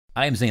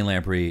I am Zane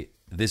Lamprey.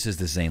 This is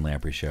the Zane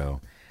Lamprey Show.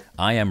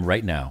 I am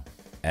right now,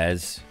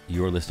 as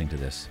you're listening to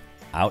this,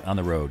 out on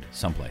the road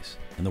someplace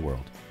in the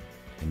world,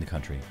 in the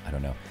country, I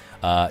don't know,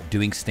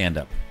 doing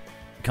stand-up.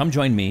 Come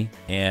join me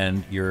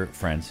and your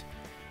friends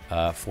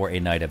for a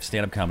night of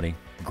stand-up comedy,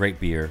 great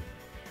beer,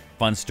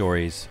 fun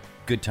stories,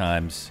 good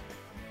times.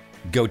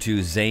 Go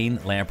to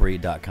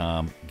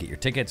zanelamprey.com, get your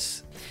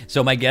tickets.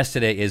 So my guest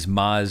today is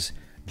Maz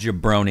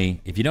Jobrani.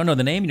 If you don't know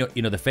the name,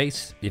 you know the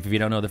face. If you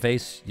don't know the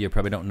face, you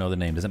probably don't know the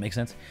name. Does that make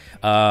sense?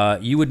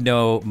 You would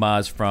know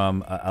Maz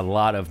from a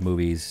lot of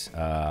movies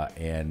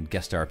and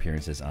guest star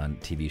appearances on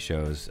TV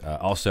shows.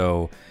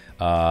 Also,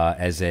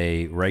 as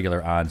a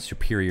regular on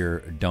Superior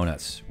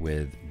Donuts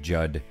with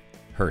Judd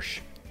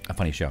Hirsch, a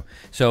funny show.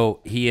 So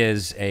he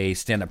is a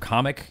stand-up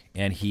comic,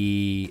 and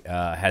he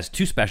has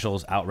two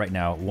specials out right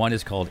now. One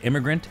is called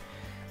Immigrant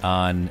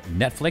on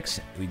Netflix.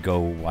 We go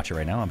watch it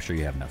right now. I'm sure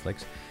you have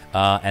Netflix.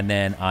 And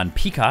then on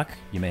Peacock,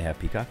 you may have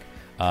Peacock,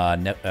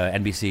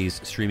 NBC's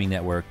streaming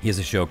network, he has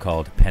a show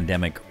called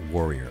Pandemic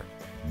Warrior.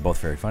 Both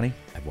very funny.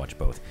 I've watched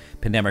both.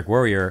 Pandemic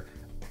Warrior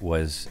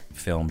was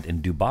filmed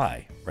in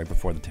Dubai right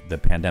before the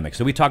pandemic.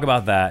 So we talk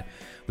about that.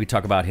 We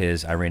talk about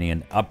his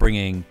Iranian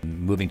upbringing,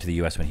 moving to the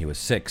U.S. when he was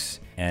 6,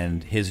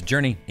 and his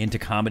journey into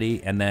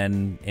comedy, and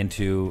then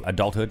into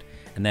adulthood,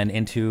 and then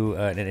into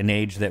an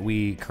age that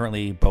we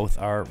currently both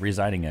are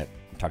residing at.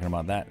 I'm talking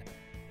about that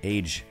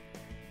age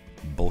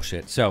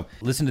bullshit. So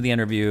listen to the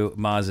interview.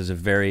 Maz is a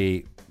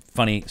very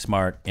funny,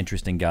 smart,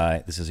 interesting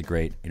guy. This is a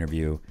great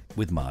interview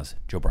with Maz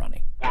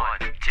Jobrani. 1,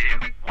 2,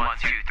 1,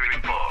 2,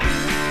 3, 4.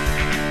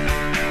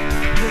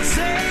 The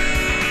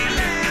Zane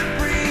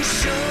Lamprey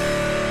Show.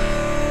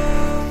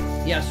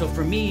 Yeah, so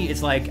for me,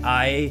 it's like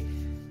I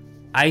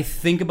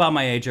think about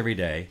my age every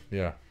day.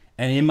 Yeah.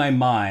 And in my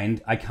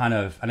mind, I kind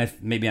of, and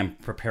maybe I'm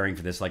preparing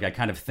for this, like I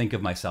kind of think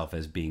of myself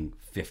as being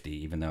 50,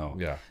 even though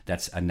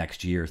that's a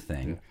next year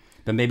thing. Yeah.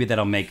 But maybe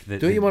that'll make the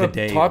Do you want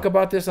to talk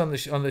about this on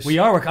the We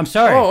are. I'm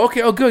sorry. Oh,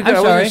 okay. Oh, good. I'm I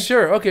sorry. wasn't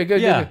sure. Okay,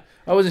 good. Yeah. Good.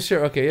 I wasn't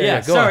sure. Okay,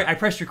 yeah. Go sorry, on. I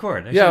pressed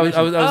record. I was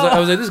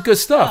like, this is good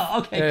stuff. Oh,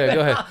 okay. Yeah, go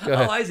ahead.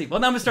 Oh, I see.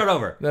 Well, now I'm gonna start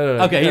over. No.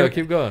 Okay, here.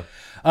 Keep going.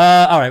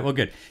 All right. Well,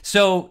 good.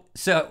 So,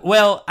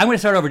 well, I'm gonna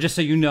start over just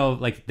so you know,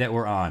 like that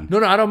we're on.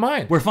 No, I don't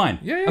mind. We're fine.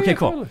 Yeah. Okay,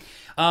 cool.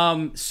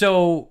 Totally.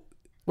 So.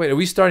 Wait, are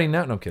we starting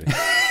now? No, I'm kidding.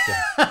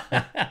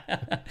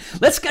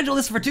 Let's schedule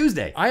this for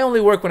Tuesday. I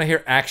only work when I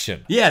hear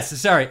action. Yes,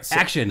 sorry.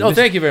 Action. No,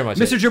 thank you very much.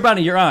 Mr.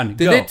 Jobrani, you're on.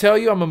 Did they tell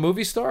you I'm a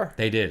movie star?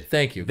 They did.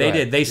 Thank you. They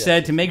did. They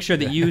said to make sure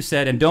that you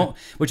said, and don't,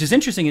 which is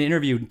interesting in an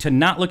interview, to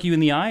not look you in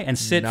the eye and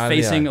sit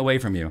facing away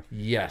from you.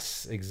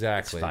 Yes,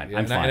 exactly. It's fine. Yeah,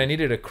 I'm fine. And I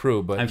needed a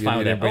crew, but I'm fine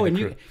with didn't that. bring Oh,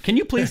 the and crew. can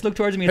you please look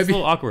towards me? It's a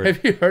little awkward.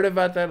 Have you heard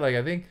about that? Like,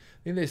 I think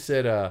they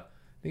said, I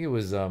think it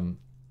was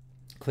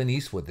Clint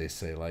Eastwood. They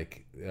say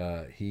like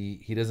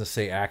he doesn't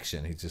say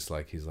action. He's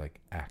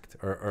like act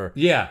or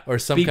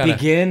some kind of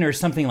begin or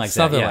something like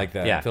something that. like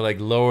that. Yeah. To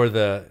like lower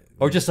the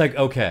or just like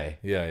okay.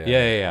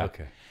 Yeah.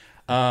 Okay.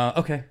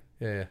 Okay.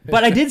 Yeah.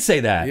 But I did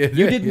say that. Yeah,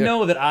 You did yeah.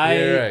 know that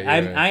You're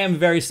right. I am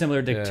very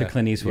similar to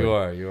Clint Eastwood.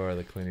 You are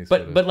the Clint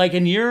Eastwood. But like are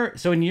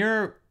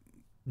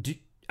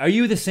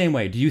you the same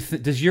way?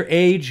 Does your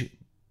age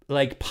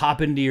like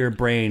pop into your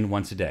brain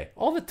once a day?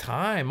 all the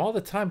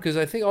time, because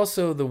I think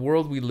also the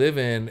world we live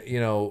in,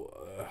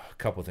 a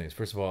couple of things.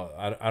 First of all,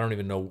 I don't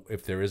even know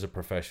if there is a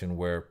profession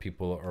where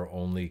people are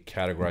only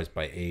categorized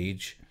by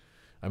age.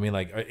 I mean,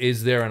 like,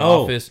 is there an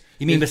office?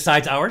 You mean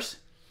besides ours?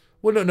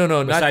 Well,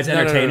 no. Besides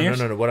entertainers?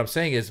 No. What I'm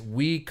saying is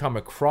we come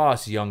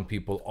across young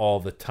people all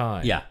the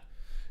time. Yeah.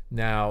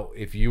 Now,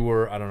 if you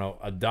were, I don't know,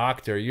 a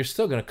doctor, you're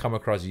still going to come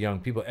across young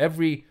people.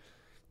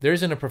 There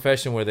isn't a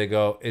profession where they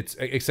go,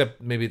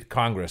 except maybe the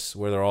Congress,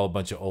 where they're all a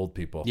bunch of old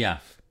people. Yeah.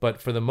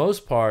 But for the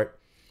most part,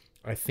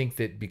 I think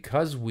that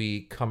because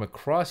we come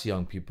across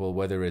young people,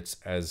 whether it's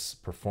as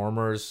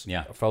performers,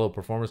 fellow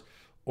performers,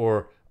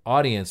 or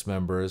audience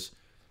members,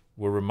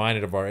 we're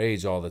reminded of our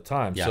age all the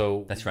time. Yeah,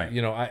 so that's right.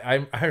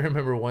 I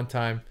remember one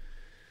time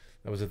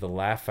I was at the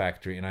Laugh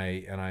Factory and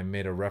I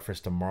made a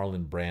reference to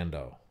Marlon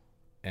Brando,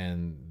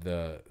 and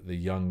the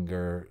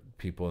younger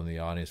people in the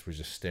audience were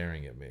just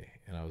staring at me,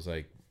 and I was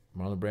like,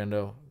 Marlon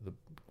Brando,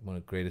 one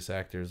of the greatest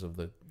actors of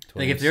the 20th.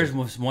 Like if there's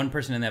one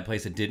person in that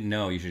place that didn't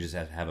know, you should just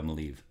have him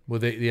leave. Well,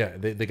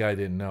 the guy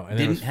didn't know,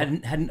 and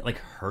hadn't like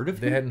heard of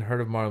him. They hadn't heard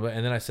of Marlon,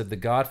 and then I said The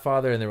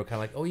Godfather, and they were kind of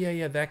like, oh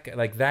yeah, that guy,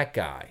 like that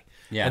guy.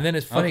 Yeah. And then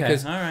it's funny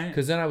because right.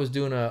 then I was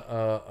doing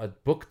a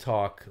book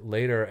talk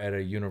later at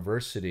a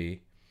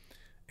university,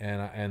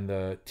 and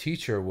the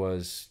teacher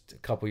was a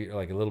couple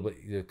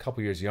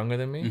years younger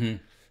than me, Mm-hmm.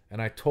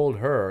 and I told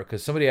her,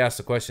 because somebody asked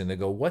the question, they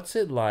go, "What's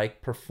it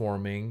like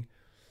performing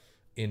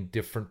in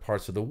different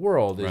parts of the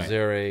world? Is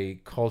there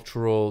a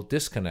cultural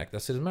disconnect?" I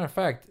said, as a matter of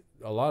fact,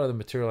 a lot of the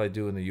material I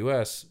do in the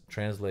U.S.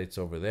 translates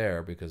over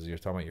there because you're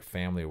talking about your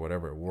family or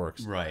whatever, it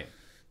works. Right.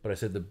 But I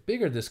said the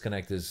bigger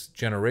disconnect is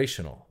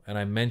generational, and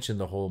I mentioned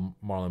the whole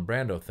Marlon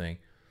Brando thing,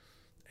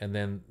 and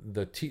then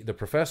the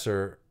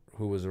professor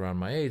who was around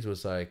my age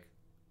was like,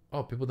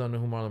 oh, people don't know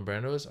who Marlon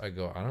Brando is? I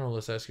go, I don't know.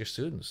 Let's ask your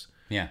students.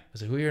 Yeah. I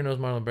said, who here knows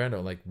Marlon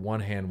Brando? Like one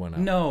hand went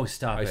up. No,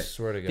 stop I it.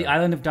 swear to God. The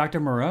Island of Dr.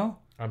 Moreau?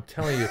 I'm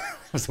telling you.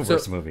 That's the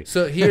worst movie.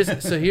 So here's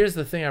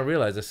the thing I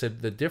realized. I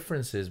said the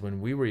difference is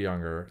when we were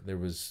younger, there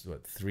was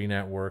 3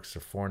 networks or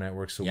 4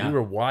 networks. So Yeah. we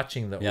were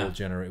watching the Yeah. old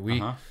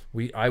generation.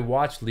 I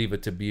watched Leave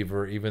It to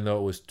Beaver even though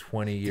it was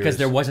 20 years. Because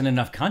there wasn't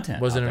enough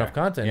content. wasn't out enough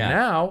there. content. Yeah.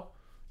 Now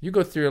you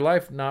go through your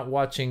life not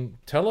watching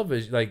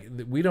television. Like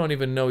we don't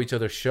even know each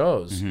other's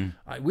shows.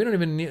 Mm-hmm. We don't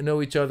even know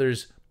each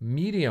other's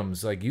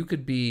mediums. Like you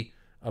could be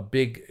a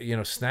big,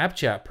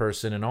 Snapchat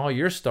person, and all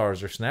your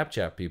stars are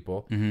Snapchat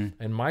people,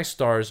 and my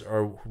stars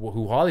are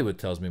who Hollywood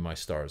tells me my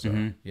stars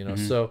are.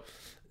 So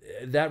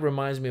that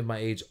reminds me of my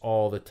age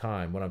all the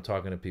time when I'm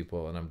talking to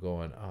people, and I'm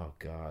going, "Oh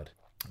God."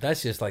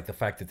 That's just like the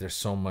fact that there's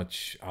so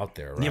much out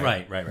there,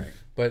 right? Yeah, right.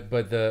 But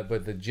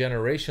the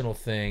generational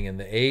thing and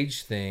the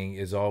age thing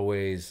is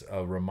always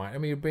a reminder. I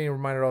mean, you're being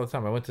reminded all the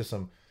time. I went to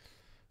some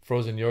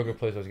frozen yogurt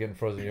place. I was getting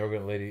frozen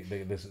yogurt.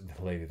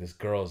 This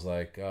girl's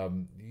like,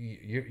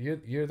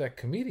 you're that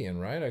comedian,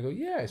 right? I go,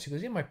 yeah. She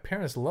goes, yeah. My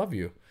parents love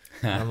you.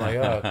 And I'm like,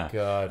 oh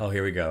God. Oh,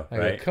 here we go. I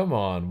Right. go, come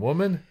on,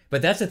 woman.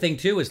 But that's the thing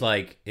too.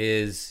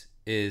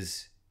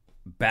 Is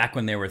back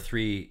when there were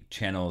 3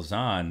 channels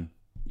on,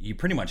 you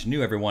pretty much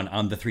knew everyone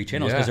on the 3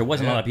 channels because Yeah, there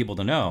wasn't a yeah. lot of people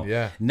to know.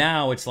 Yeah.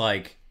 Now it's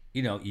like,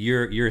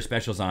 your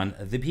special's on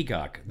the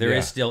Peacock. There is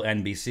Yeah. still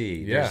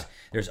NBC. Yeah.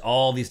 There's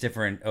all these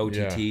different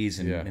OTTs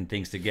Yeah. and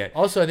things to get.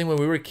 Also, I think when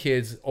we were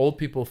kids, old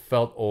people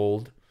felt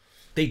old.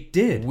 They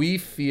did. We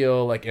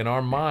feel like in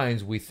our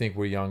minds, we think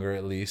we're younger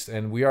at least,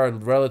 and we are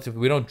relatively.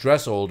 We don't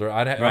dress older.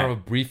 I don't have a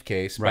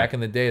briefcase. Right. Back in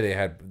the day, they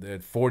had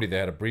at 40. They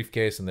had a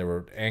briefcase, and they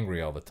were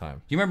angry all the time.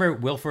 Do you remember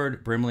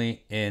Wilford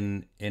Brimley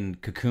in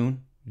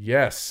Cocoon?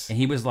 Yes. And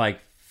he was like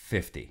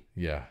 50.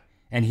 Yeah.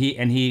 And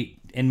he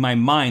in my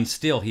mind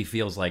still he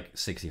feels like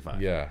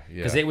 65. Yeah. Yeah.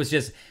 Because it was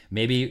just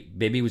maybe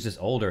he was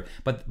just older.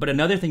 But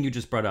another thing you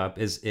just brought up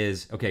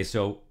is okay,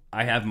 so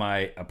I have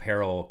my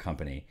apparel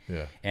company.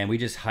 Yeah. And we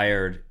just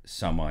hired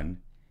someone,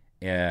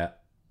 a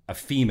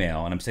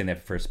female, and I'm saying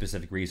that for a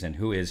specific reason,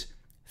 who is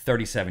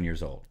 37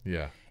 years old.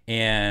 Yeah.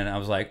 And I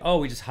was like, oh,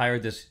 we just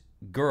hired this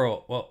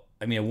girl. Well,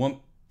 I mean, a woman.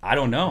 I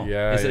don't know.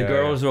 Yeah, Is it a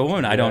girl or is it a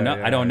woman? I don't know.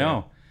 yeah, I don't yeah.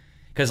 know.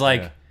 Because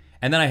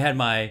and then I had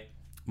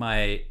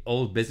my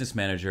old business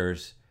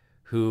managers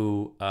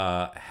who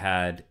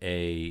had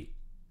a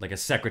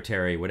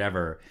secretary,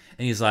 whatever,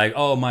 and he's like,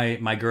 oh,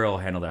 my girl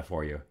handled that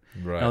for you.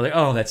 Right. And I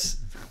was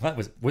like,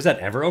 oh, was that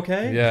ever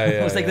okay? Yeah,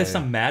 yeah, I was like, yeah, that's yeah.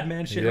 some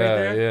madman shit Yeah.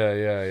 right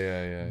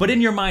there. Yeah. But in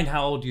your mind,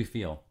 how old do you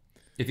feel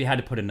if you had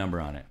to put a number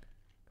on it?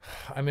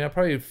 I mean, I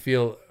probably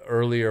feel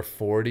earlier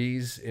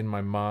 40s in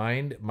my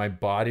mind. My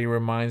body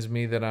reminds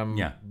me that I'm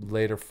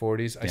later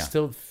 40s. I Yeah.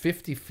 still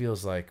 50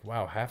 feels like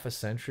wow, half a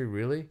century,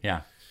 really?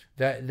 Yeah.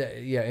 That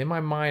in my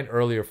mind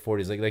earlier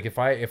 40s. Like if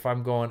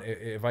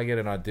I get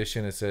an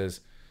audition that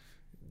says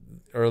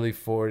early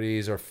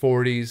 40s or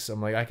 40s,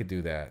 I'm like I could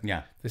do that.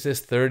 Yeah. This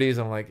is 30s,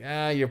 I'm like,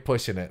 you're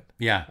pushing it.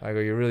 Yeah. I go,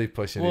 you're really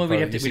pushing Well, it. we'd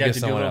You have to should do get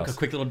someone a else.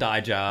 quick little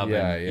dye job.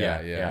 Yeah.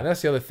 and, And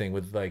that's the other thing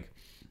with like,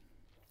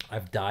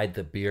 I've dyed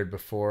the beard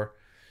before,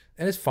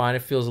 and it's fine.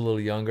 It feels a little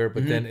younger,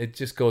 but then it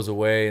just goes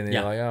away, and then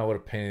you're like, oh, what a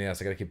pain in the ass.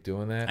 I got to keep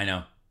doing that. I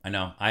know.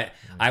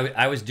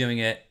 I was doing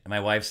it, and my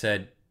wife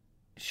said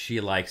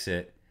she likes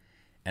it,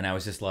 and I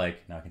was just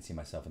like, now I can see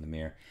myself in the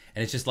mirror,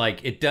 and it's just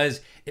like it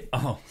does.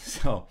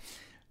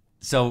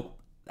 So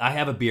I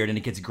have a beard, and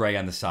it gets gray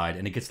on the side,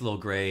 and it gets a little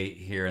gray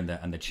here on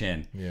the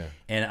chin. Yeah.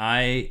 And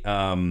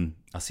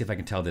I'll see if I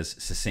can tell this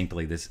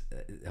succinctly.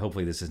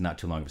 Hopefully this is not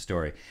too long of a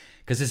story,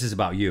 because this is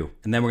about you,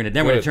 and then we're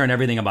gonna turn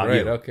everything about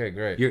Great. you. Okay,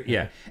 great.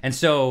 Yeah. And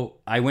so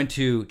I went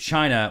to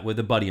China with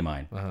a buddy of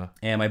mine,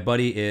 and my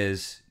buddy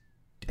is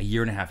a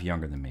year and a half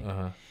younger than me,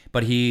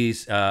 but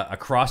he's a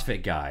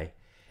CrossFit guy,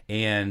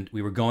 and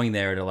we were going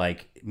there to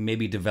like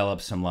maybe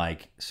develop some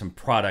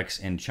products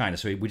in China.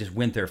 So we just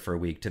went there for a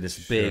week to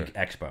this big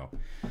expo,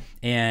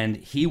 and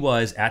he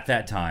was at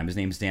that time. His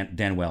name's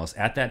Dan Wells.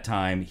 At that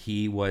time,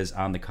 he was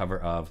on the cover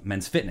of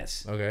Men's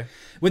Fitness. Okay.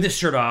 With his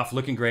shirt off,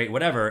 looking great,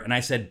 whatever. And I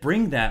said,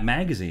 bring that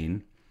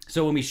magazine.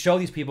 So when we show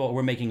these people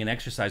we're making an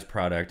exercise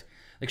product,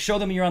 like show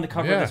them you're on the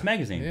cover of this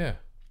magazine. Yeah.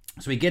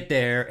 So we get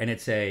there, and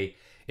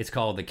it's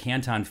called the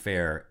Canton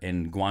Fair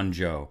in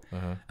Guangzhou,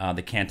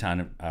 the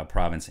Canton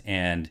province.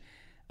 And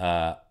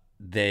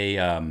they,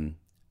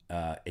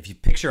 if you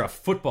picture a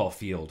football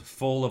field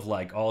full of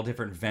like all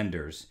different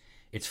vendors,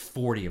 it's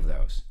 40 of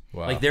those.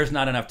 Wow. Like there's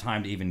not enough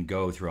time to even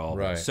go through all of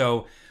Right. those.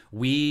 So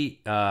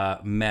we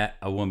met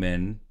a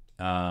woman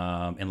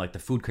in like the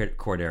food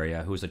court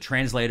area who's a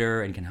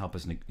translator and can help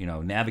us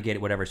navigate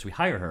it, whatever. So we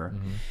hire her,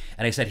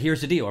 and I said,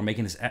 here's the deal: we're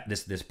making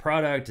this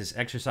product, this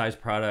exercise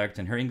product,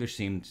 and her English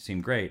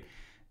seemed great,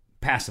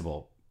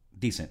 passable,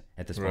 decent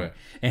at this point.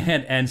 Right.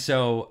 And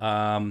so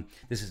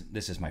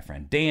this is my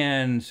friend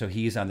Dan. So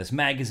he's on this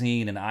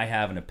magazine, and I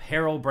have an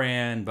apparel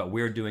brand, but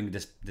we're doing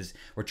this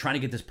we're trying to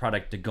get this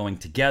product going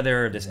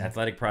together, this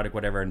athletic product,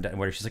 whatever. And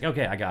where she's like,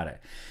 okay, I got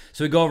it.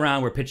 So we go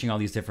around, we're pitching all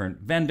these different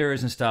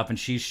vendors and stuff, and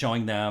she's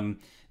showing them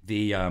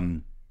the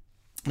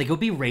Like, it would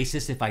be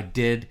racist if I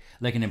did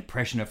like an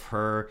impression of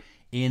her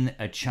in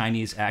a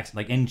Chinese accent,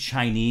 like in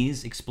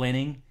Chinese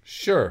explaining.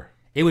 Sure.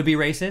 It would be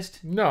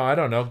racist. No, I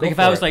don't know. Go Like if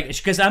for I was it. like,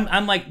 because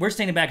I'm like, we're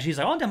standing back. She's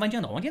like, oh,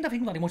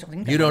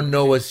 You don't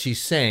know what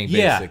she's saying,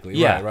 basically.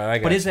 Yeah. Right. I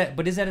got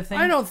But is that a thing?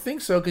 I don't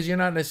think so, because you're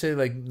not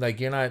necessarily like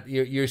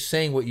you're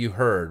saying what you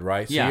heard,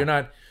 right? So Yeah.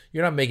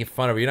 you're not making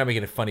fun of her. You're not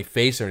making a funny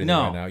face or anything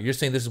No. right now. You're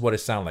saying this is what it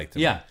sounded like to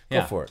me. Yeah, Go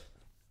yeah. for it.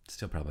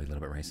 Still probably a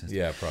little bit racist.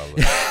 Yeah,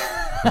 probably.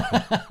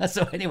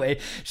 So anyway,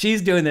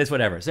 she's doing this,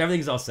 whatever. So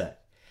everything's all set.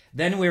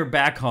 Then we were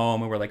back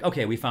home and we're like,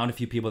 okay, we found a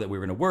few people that we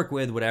were going to work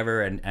with,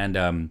 whatever.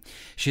 And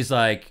she's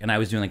like, and I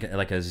was doing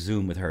like a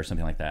Zoom with her or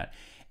something like that.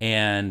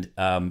 And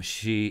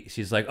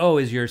she's like, oh,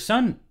 is your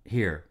son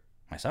here?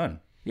 My son?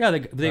 Yeah, the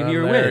you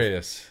were with.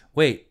 Hilarious.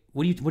 Wait,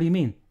 what do you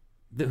mean?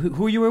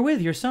 Who you were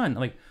with? Your son? I'm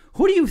like,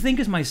 who do you think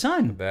is my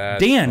son?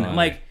 That's Dan. funny. I'm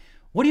like,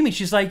 what do you mean?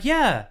 She's like,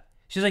 yeah.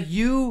 She's like,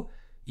 you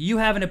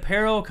have an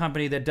apparel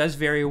company that does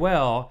very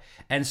well,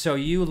 and so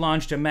you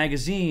launched a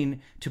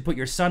magazine to put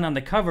your son on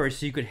the cover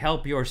so you could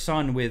help your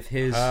son with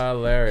his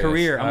Hilarious.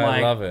 career. I'm I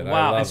like, love it. I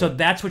wow. love And so it.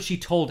 that's what she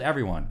told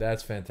everyone.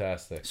 That's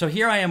fantastic. So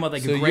here I am with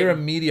like So a great. you're a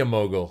media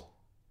mogul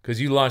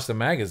because you launched a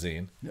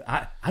magazine.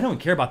 I don't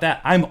care about that.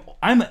 I'm See,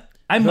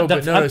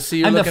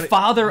 you're I'm the looking at-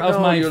 father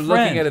of my you're friend.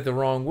 looking at it the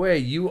wrong way.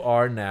 You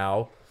are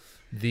now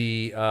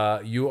the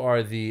a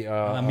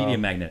media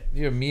magnet.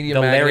 You're a media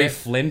The magnet. Larry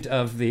Flint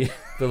of the.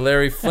 The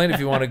Larry Flint, if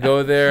you want to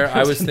go there.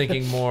 I was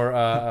thinking more,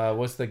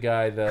 what's the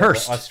guy? The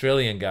Hearst.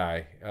 Australian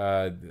guy.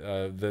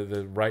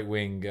 The right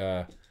wing,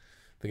 the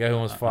guy who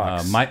owns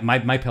Fox.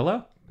 My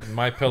pillow.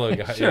 My Pillow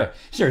guy. Sure, Yeah.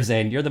 sure,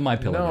 Zane. You're the My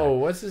Pillow No, guy.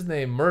 what's his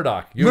name?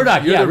 Murdoch.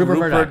 Murdoch, you're yeah, the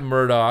Rupert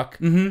Murdoch.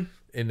 Mm-hmm.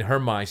 In her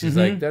mind, she's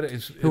like, that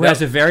is. Who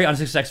has a very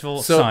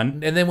unsuccessful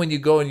son. And then when you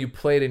go and you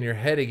play it in your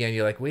head again,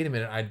 you're like, wait a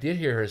minute, I did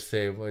hear her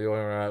say, well,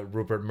 you're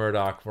Rupert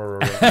Murdoch.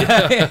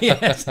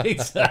 Yes,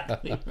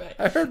 exactly. Right.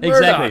 I heard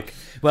Exactly. Murdoch.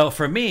 Well,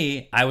 for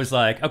me, I was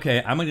like,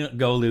 okay, I'm gonna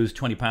go lose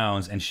 20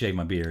 pounds and shave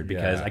my beard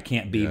because Yeah, I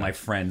can't be yeah. my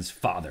friend's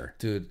father.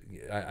 Dude,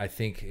 I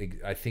think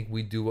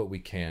we do what we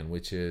can,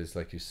 which is,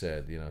 like you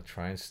said,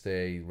 try and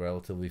stay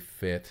relatively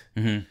fit.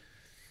 Mm-hmm.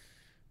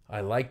 I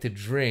like to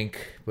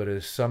drink, but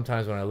it's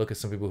sometimes when I look at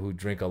some people who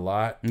drink a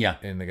lot, Yeah.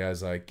 and the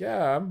guy's like,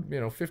 yeah,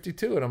 I'm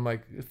 52, and I'm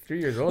like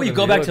 3 years old. Well, you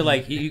go back to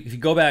like if you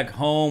go back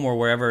home or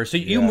wherever. So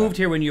you Yeah. moved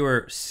here when you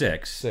were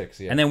 6. 6,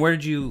 yeah. And then where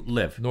did you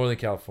live? Northern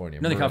California.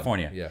 Northern Marin.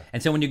 California. Yeah.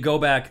 And so when you go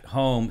back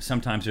home,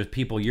 sometimes there's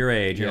people your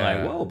age. You're Yeah,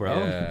 like, whoa, bro,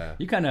 yeah.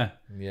 you kind of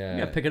Yeah. you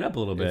gotta pick it up a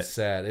little bit. It's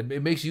sad.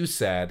 It makes you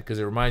sad because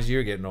it reminds you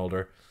you're getting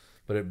older,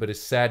 but it's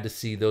sad to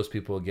see those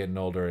people getting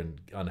older and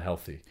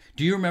unhealthy.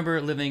 Do you remember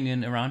living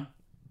in Iran?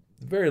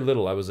 Very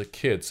little. I was a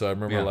kid, so I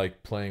remember Yeah.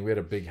 like playing. We had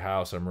a big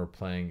house. I remember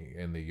playing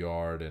in the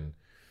yard, and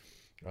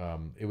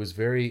it was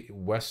very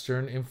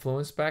Western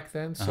influenced back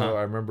then. So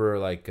I remember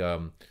like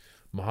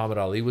Muhammad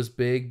Ali was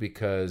big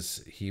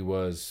because he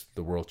was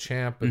the world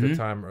champ at the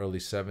time, early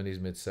 70s,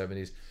 mid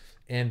 70s,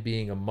 and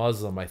being a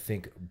Muslim, I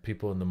think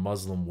people in the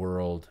Muslim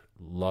world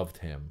loved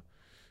him.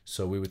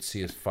 So we would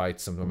see his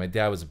fights. Sometimes my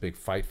dad was a big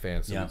fight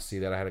fan, so Yeah. we'd see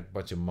that. I had a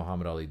bunch of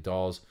Muhammad Ali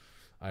dolls.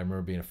 I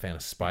remember being a fan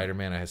of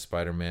Spider-Man. I had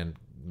Spider-Man,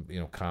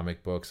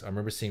 comic books. I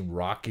remember seeing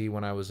Rocky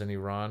when I was in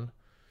Iran.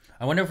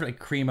 I wonder if like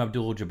Kareem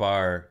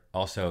Abdul-Jabbar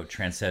also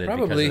transcended.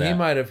 Probably because of that.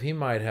 he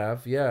might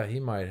have. Yeah, he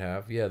might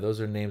have. Yeah, those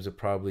are names that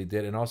probably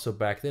did. And also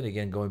back then,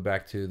 again, going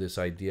back to this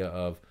idea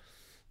of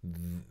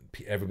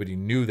everybody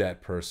knew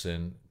that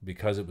person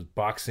because it was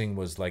boxing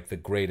was like the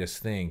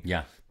greatest thing.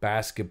 Yeah.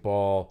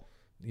 Basketball,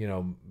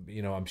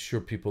 I'm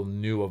sure people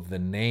knew of the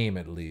name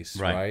at least,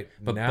 right?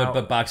 But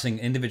boxing,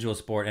 individual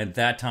sport, at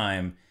that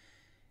time,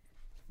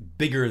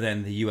 bigger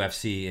than the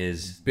UFC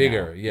is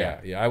bigger. now.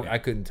 Yeah. I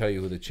couldn't tell you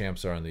who the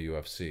champs are in the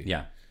UFC.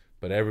 Yeah.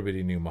 But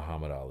everybody knew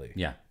Muhammad Ali.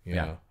 Yeah. You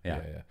Yeah. know?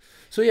 Yeah.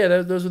 So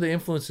those were the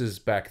influences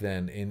back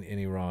then in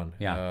Iran.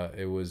 Yeah.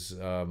 It was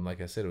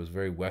like I said, it was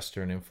very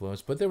Western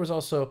influence, but there was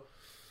also,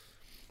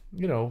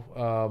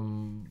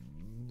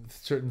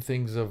 certain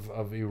things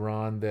of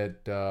Iran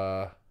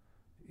that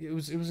it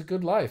was a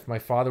good life. My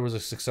father was a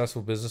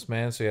successful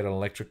businessman, so he had an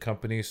electric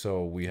company,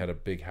 so we had a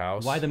big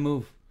house. Why the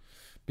move?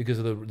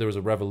 Because there was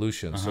a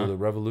revolution. So the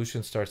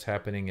revolution starts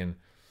happening in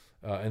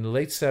the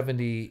late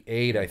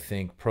 78, I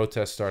think.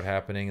 Protests start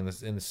happening in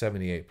the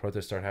 78.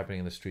 Protests start happening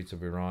in the streets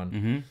of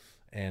Iran,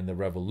 and the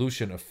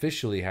revolution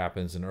officially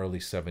happens in early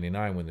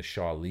 79 when the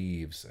Shah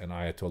leaves and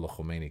Ayatollah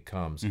Khomeini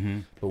comes.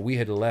 But we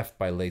had left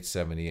by late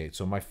 78.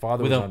 So my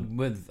father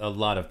With a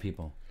lot of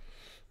people.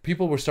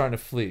 people were starting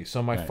to flee.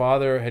 So my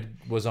father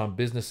was on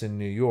business in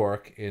New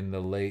York in the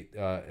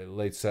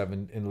late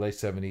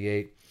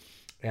 78,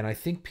 and I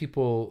think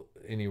people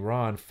in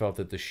Iran felt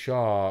that the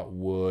Shah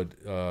would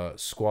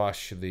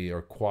quash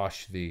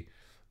the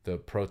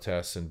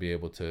protests and be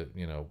able to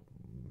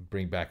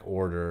bring back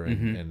order,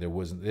 and there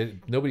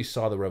wasn't nobody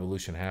saw the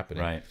revolution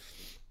happening. Right.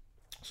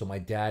 So my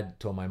dad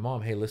told my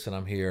mom, "Hey, listen,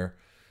 I'm here."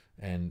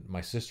 And my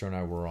sister and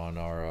I were on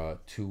our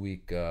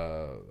 2-week.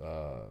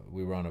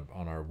 We were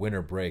on our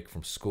winter break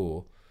from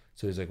school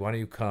So he's like, why don't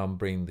you come,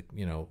 bring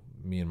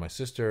me and my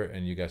sister,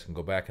 and you guys can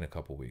go back in a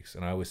couple weeks.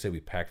 And I always say we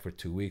packed for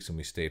 2 weeks and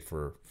we stayed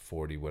for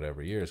 40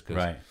 whatever years because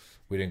Right.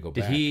 we didn't go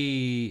Did back.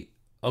 he?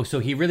 Oh, so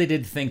he really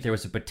did think there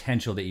was a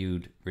potential that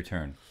you'd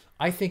return.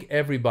 I think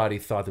everybody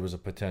thought there was a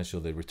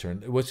potential they'd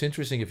return. What's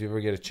interesting, if you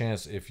ever get a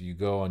chance, if you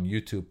go on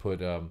YouTube,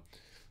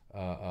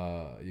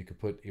 you could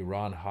put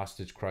Iran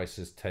hostage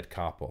crisis Ted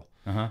Koppel.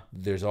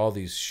 There's all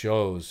these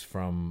shows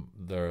from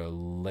the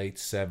late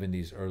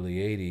 70s, early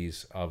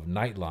 80s of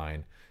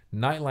Nightline.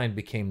 Nightline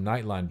became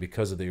Nightline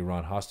because of the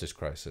Iran hostage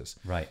crisis.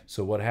 Right.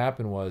 So what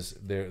happened was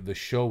the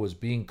show was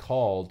being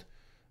called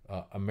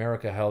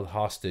America Held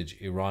Hostage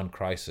Iran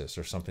Crisis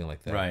or something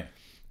like that. Right.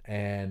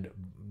 And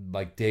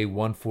like day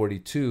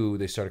 142,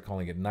 they started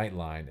calling it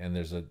Nightline. And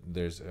there's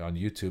on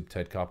YouTube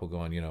Ted Koppel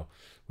going,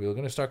 we're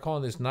going to start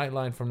calling this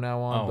Nightline from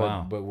now on, Oh, but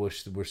wow. but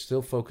we're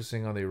still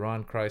focusing on the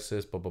Iran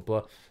crisis, blah blah blah.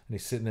 And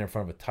he's sitting there in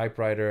front of a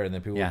typewriter, and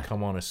then people Yeah. would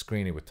come on a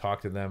screen. He would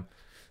talk to them,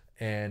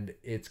 and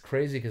it's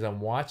crazy because I'm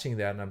watching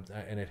that,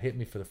 and it hit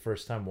me for the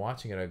first time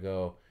watching it. I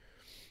go,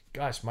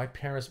 gosh, my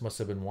parents must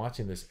have been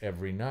watching this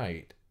every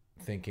night,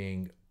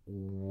 thinking,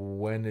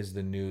 when is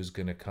the news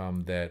going to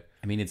come that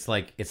I mean, it's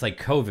like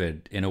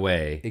COVID in a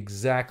way.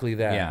 exactly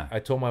that? Yeah. I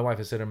told my wife,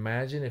 I said,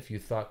 imagine if you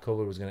thought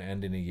COVID was going to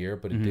end in a year,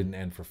 but it didn't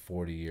end for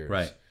 40 years.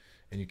 Right.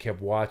 And you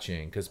kept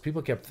watching because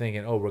people kept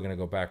thinking, oh, we're going to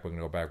go back.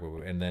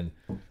 And then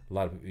a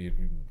lot of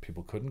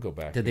people couldn't go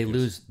back. Did they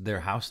because- lose their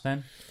house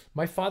then?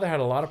 My father had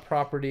a lot of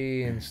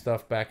property and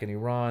stuff back in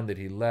Iran that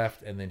he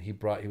left, and then he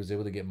was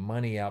able to get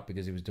money out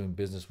because he was doing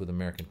business with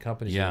American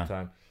companies Yeah. at the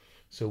time.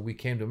 So we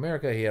came to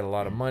America. He had a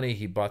lot of money.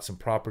 He bought some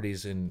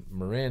properties in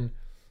Marin,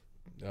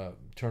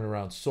 turned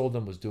around, sold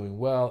them, was doing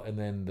well, and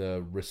then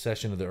the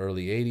recession of the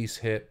early '80s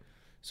hit.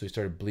 So he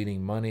started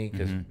bleeding money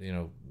because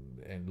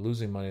and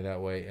losing money that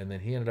way. And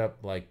then he ended up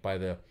like by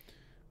the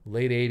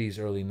late '80s,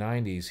 early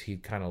 '90s, he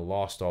kind of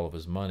lost all of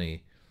his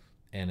money.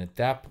 And at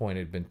that point,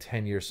 it had been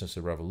 10 years since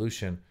the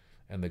revolution,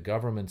 and the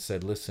government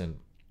said, "Listen."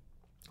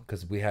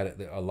 Because we had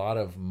a lot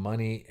of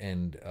money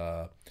and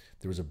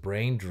there was a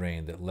brain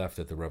drain that left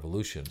at the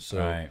revolution. So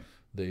Right.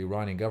 the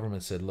Iranian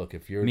government said, look,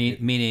 if you're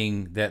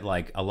Meaning that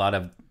like a lot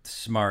of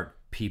smart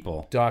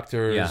people.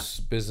 doctors,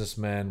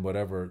 businessmen,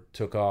 whatever,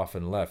 took off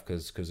and left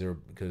because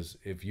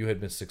if you had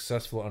been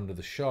successful under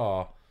the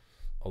Shah,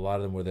 a lot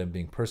of them were then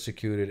being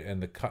persecuted,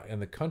 and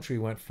the country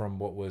went from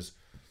what was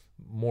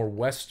more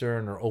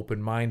Western or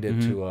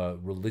open-minded to a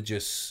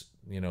religious,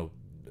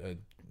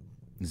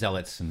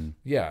 Zealots and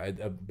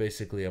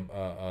basically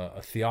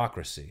a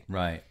theocracy.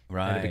 right.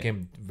 And it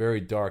became very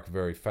dark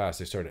very fast.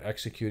 They started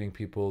executing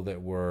people that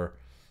were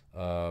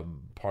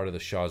part of the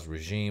Shah's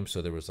regime.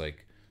 So there was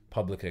like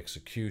public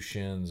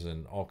executions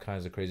and all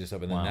kinds of crazy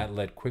stuff. And then Wow. that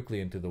led quickly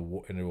into a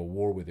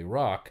war with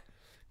Iraq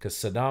because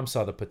Saddam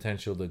saw the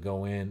potential to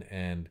go in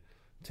and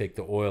take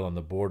the oil on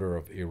the border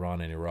of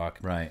Iran and Iraq.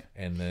 Right.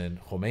 And then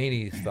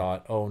Khomeini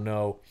thought, oh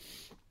no,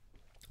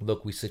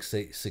 look, we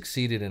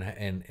succeeded in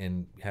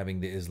having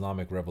the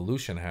Islamic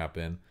Revolution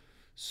happen,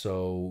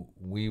 so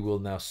we will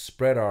now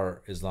spread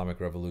our Islamic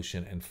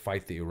Revolution and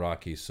fight the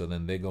Iraqis. So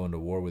then they go into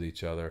war with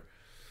each other,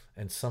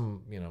 and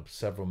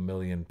several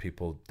million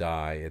people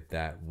die at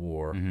that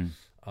war.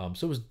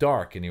 So it was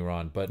dark in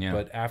Iran, but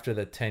after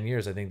that 10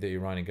 years, I think the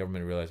Iranian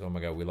government realized, oh my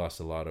God, we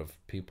lost a lot of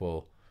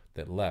people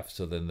that left.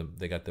 So then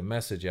they got the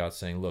message out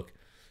saying, look,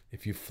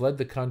 if you fled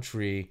the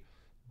country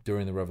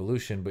during the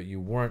revolution, but you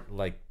weren't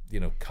like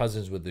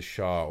cousins with the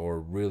Shah or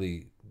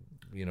really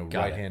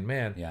right hand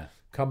man, Yeah.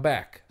 come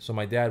back. So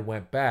my dad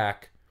went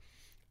back,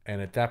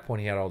 and at that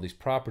point he had all these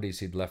properties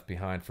he'd left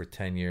behind for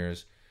 10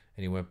 years,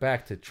 and he went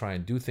back to try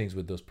and do things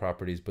with those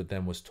properties, but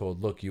then was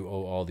told, look, you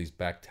owe all these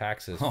back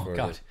taxes for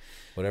God. this,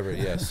 whatever.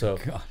 Yeah.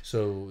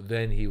 So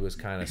then he was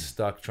kind of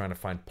stuck trying to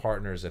find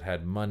partners that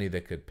had money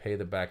that could pay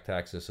the back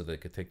taxes so they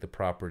could take the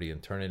property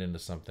and turn it into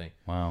something.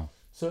 Wow.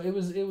 So it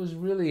was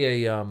really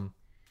a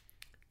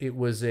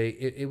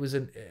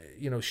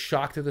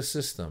shock to the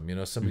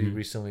system. Somebody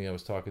recently, I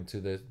was talking to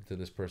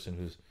this person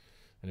who's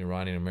an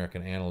Iranian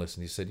American analyst,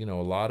 and he said, a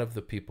lot of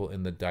the people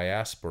in the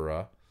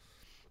diaspora,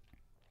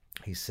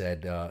 he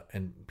said,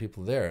 and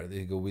people there,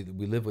 they go, we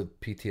live with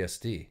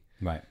PTSD.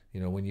 Right.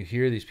 When you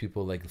hear these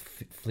people like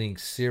fleeing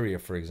Syria,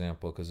 for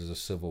example, because there's a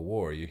civil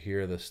war, you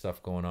hear the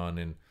stuff going on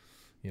in,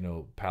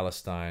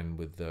 Palestine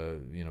with the,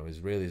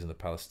 Israelis and the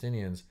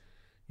Palestinians.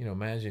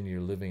 Imagine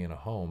you're living in a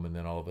home and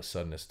then all of a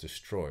sudden it's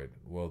destroyed.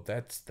 Well,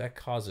 that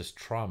causes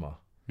trauma.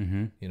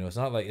 Mm-hmm. It's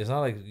not like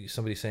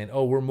somebody saying,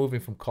 "Oh, we're moving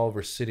from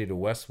Culver City to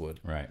Westwood."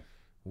 Right.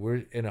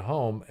 We're in a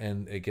home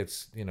and it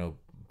gets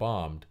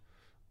bombed,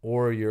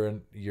 or you're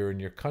in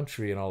your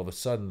country and all of a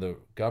sudden the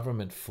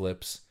government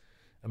flips.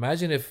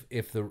 Imagine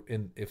if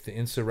the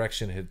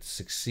insurrection had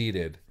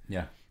succeeded.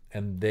 Yeah.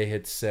 And they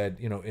had said,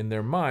 in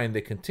their mind,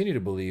 they continue to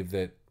believe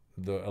that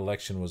the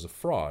election was a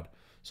fraud.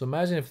 So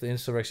imagine if the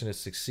insurrection had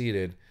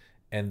succeeded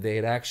and they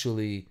had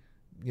actually,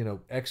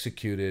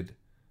 executed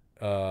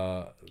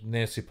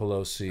Nancy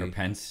Pelosi Or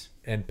Pence.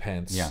 and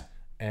Pence. Yeah.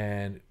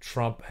 And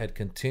Trump had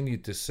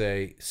continued to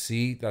say,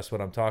 see, that's what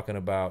I'm talking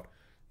about.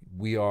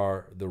 we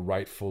are the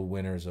rightful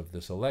winners of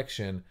this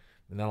election.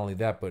 And not only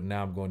that, but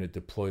now I'm going to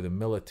deploy the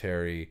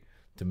military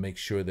to make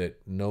sure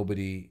that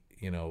nobody,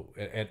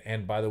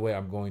 and by the way,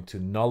 I'm going to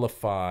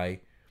nullify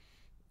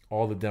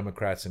all the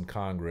Democrats in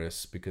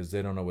Congress because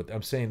they don't know what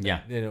I'm saying.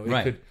 Yeah. It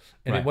Right. could,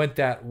 and Right. it went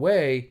that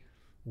way.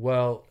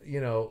 Well,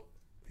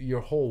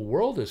 your whole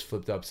world is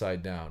flipped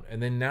upside down,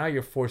 and then now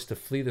you're forced to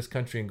flee this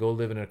country and go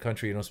live in a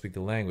country you don't speak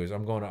the language.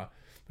 I'm going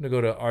to go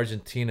to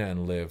Argentina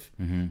and live,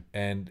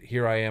 and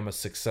here I am, a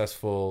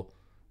successful,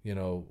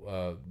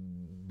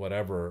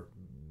 whatever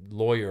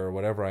lawyer or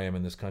whatever I am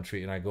in this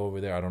country, and I go over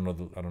there. I don't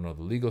know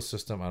the legal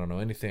system. I don't know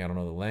anything. I don't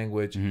know the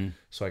language.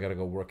 So I got to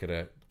go work at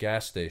a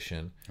gas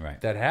station. Right.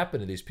 That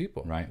happened to these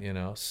people. Right.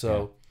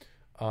 So,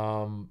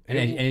 And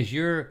as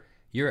you're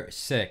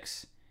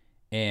 6,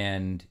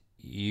 and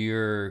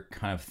you're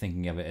kind of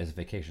thinking of it as a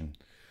vacation.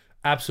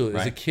 absolutely.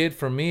 As a Right. kid,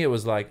 for me, it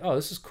was like, oh,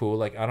 this is cool.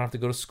 Like, I don't have to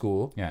go to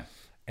school. Yeah.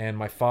 And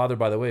my father,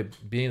 by the way,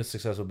 being a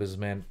successful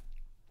businessman,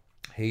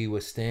 he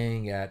was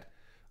staying at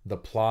the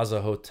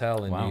Plaza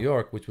Hotel in Wow. New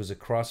York, which was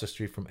across the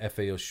street from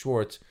FAO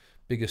Schwartz,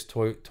 biggest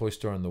toy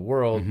store in the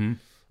world.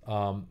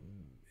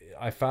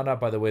 I found out,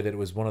 by the way, that it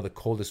was one of the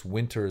coldest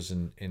winters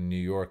in New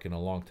York in a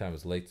long time.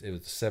 It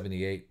was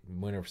 78,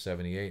 winter of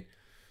 78.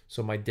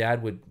 So my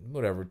dad would,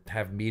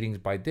 have meetings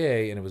by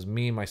day, and it was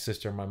me, my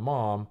sister, and my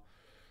mom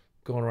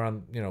going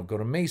around, go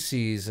to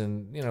Macy's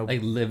and,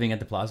 Like living at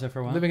the plaza for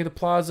a while? living at the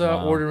plaza,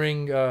 Wow.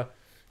 ordering, I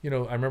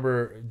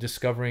remember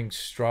discovering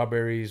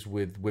strawberries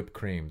with whipped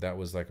cream. That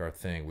was like our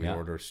thing. We Yeah.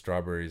 order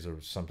strawberries,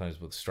 or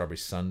sometimes with strawberry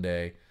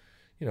sundae.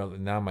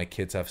 Now my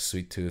kids have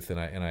sweet tooth, and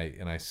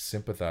I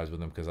sympathize with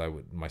them because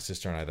my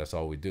sister and I, that's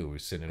all we do. We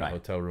sit in a Right.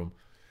 hotel room.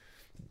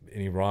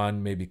 In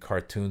Iran, maybe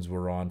cartoons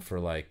were on for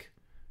like,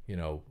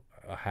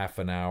 a half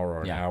an hour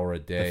or an hour a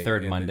day. The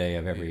third And Monday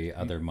of every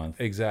other month.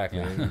 Exactly.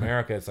 In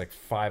America, it's like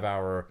 5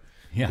 hour.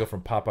 Yeah. You go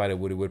from Popeye to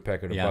Woody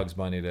Woodpecker to Yeah. Bugs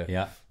Bunny to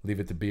Yeah. Leave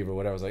It to Beaver,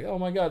 whatever. I was like, oh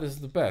my God, this is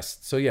the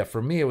best. So yeah,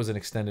 for me, it was an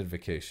extended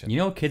vacation. You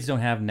know what kids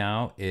don't have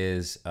now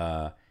is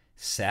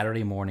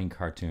Saturday morning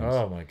cartoons.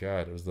 Oh my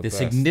God, it was the The best.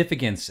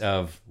 significance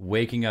of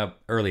waking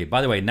up early.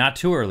 By the way, not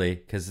too early,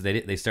 because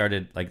they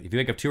started, like, if you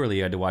wake up too early,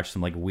 you had to watch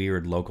some like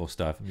weird local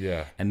stuff.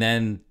 Yeah. And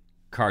then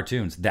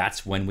cartoons.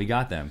 That's when we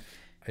got them.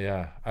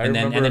 Yeah, And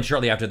then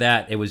shortly after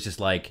that, it was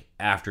just like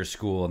after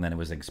school, and then it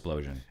was an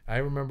explosion. I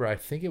remember. I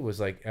think it was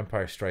like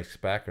Empire Strikes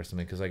Back or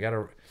something. Because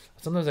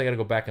sometimes I gotta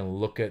go back and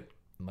look at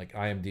like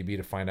IMDb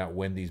to find out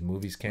when these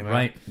movies came out.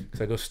 Right.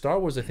 Because I go, Star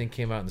Wars, I think,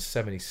 came out in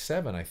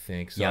 '77. I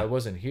think so. Yeah. I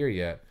wasn't here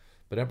yet,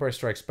 but Empire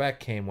Strikes Back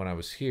came when I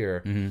was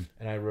here, and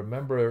I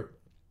remember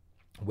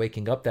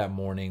waking up that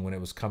morning when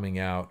it was coming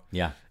out.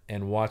 Yeah.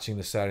 And watching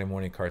the Saturday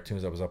morning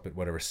cartoons. I was up at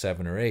whatever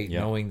 7 or 8, Yeah.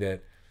 knowing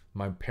that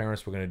my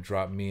parents were going to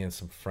drop me and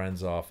some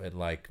friends off at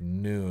like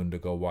noon to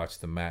go watch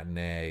the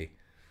matinee,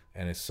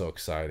 and it's so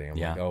exciting. I'm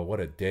Yeah. like, oh,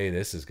 what a day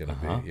this is going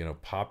to be.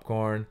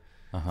 Popcorn,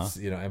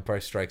 Empire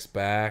Strikes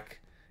Back,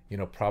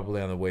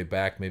 probably on the way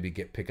back, maybe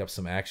pick up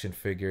some action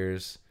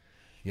figures.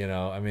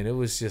 It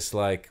was just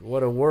like,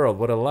 what a world,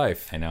 what a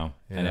life. I know.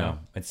 I know?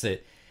 know.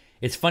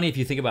 It's funny if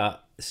you think about,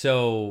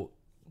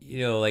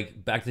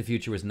 like Back to the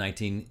Future was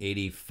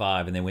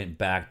 1985, and they went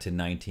back to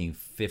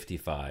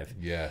 1955.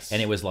 Yes.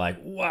 And it was like,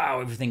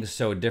 wow, everything's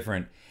so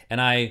different. And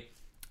I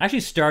actually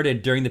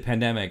started during the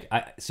pandemic.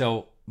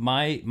 So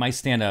my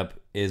stand-up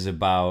is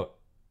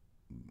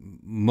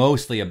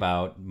mostly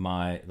about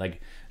my,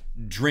 like,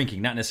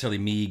 drinking, not necessarily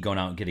me going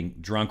out and getting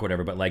drunk or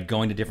whatever, but like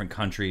going to different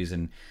countries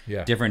and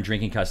Yeah. different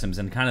drinking customs.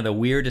 And kind of the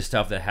weirdest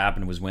stuff that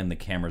happened was when the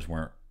cameras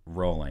weren't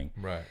rolling.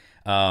 Right.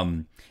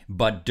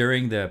 But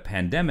during the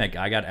pandemic,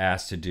 I got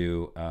asked to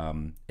do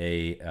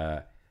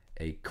a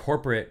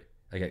corporate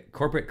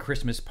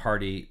Christmas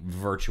party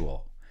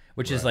virtual,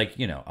 which is like,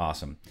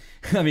 awesome.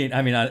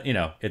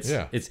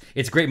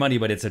 It's great money,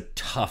 but it's a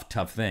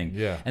tough thing.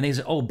 Yeah. And they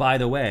said, oh, by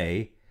the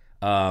way,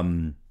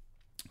 most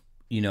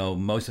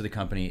of the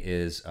company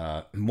is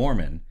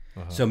Mormon,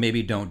 so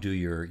maybe don't do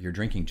your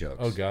drinking jokes.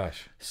 Oh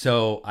gosh.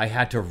 So I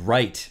had to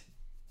write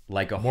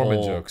like a Mormon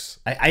whole jokes.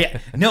 I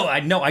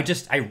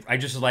just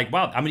was like,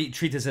 wow, I'm gonna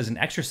treat this as an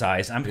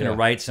exercise. I'm gonna Yeah.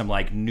 write some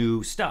like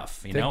new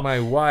stuff, Take my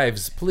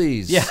wives,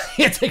 please. yeah,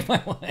 take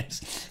my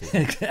wives.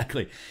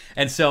 Exactly.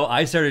 And so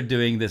I started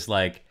doing this,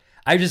 like,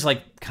 I just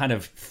like kind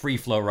of free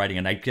flow writing,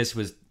 and I just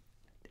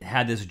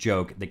had this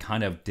joke that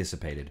kind of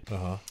dissipated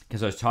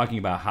because I was talking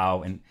about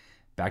how in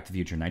Back to the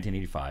Future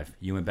 1985,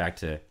 you went back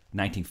to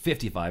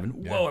 1955,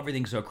 and whoa,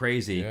 everything's so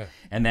crazy. Yeah.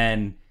 And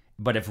then,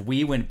 but if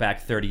we went back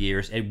 30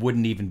 years, it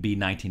wouldn't even be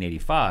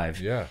 1985.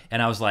 Yeah.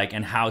 And I was like,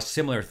 and how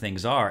similar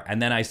things are.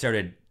 And then I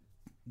started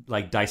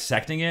like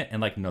dissecting it,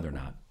 and like, no, they're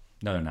not.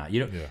 No, they're not.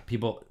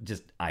 People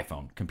just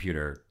iPhone,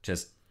 computer,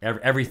 just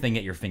everything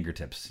at your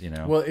fingertips.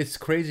 Well, it's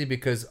crazy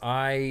because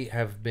I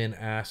have been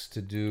asked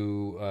to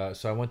do.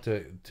 So I went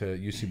to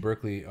UC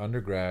Berkeley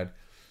undergrad.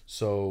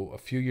 So a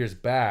few years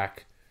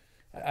back,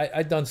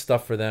 I'd done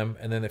stuff for them,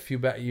 and then a few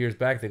years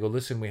back, they go,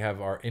 "Listen, we have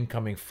our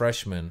incoming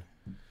freshmen,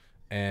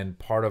 and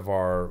part of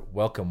our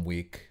welcome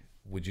week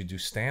would you do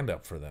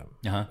stand-up for them?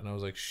 Uh-huh. And I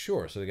was like,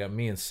 sure. So they got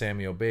me and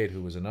Sammy Obeid,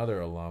 who was another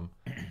alum,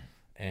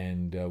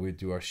 and we'd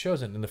do our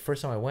shows. And the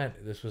first time I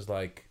went, this was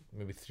like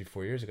maybe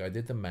 3-4 years ago, I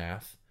did the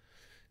math,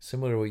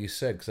 similar to what you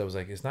said, because I was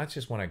like, it's not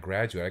just when I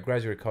graduated. I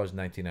graduated college in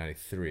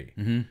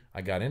 1993.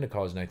 I got into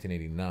college in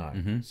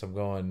 1989. So I'm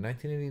going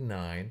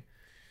 1989.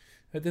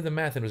 I did the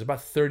math, and it was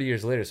about 30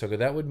 years later. So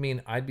that would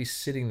mean I'd be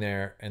sitting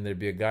there, and there'd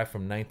be a guy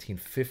from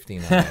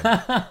 1959.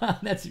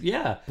 That's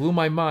yeah. Blew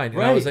my mind. And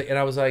Right.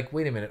 I was like,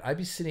 wait a minute. I'd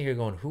be sitting here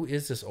going, who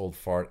is this old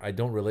fart? I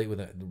don't relate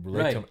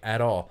Right. to him at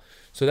all.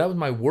 So that was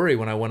my worry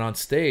when I went on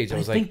stage. I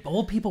was I like, think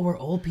old people were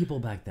old people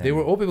back then. they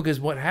were open,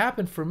 because what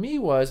happened for me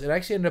was it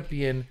actually ended up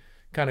being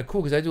kind of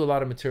cool, because I do a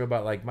lot of material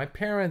about like my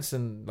parents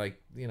and like,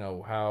 you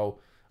know, how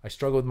I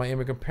struggled with my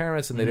immigrant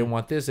parents, and they didn't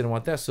want this, they didn't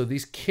want that. So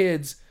these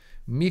kids,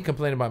 me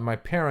complaining about my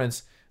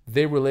parents,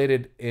 they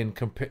related in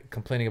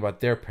complaining about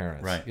their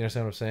parents. Right. You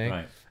understand what I'm saying?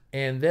 Right.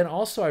 And then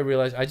also I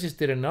realized I just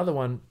did another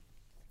one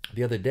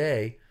the other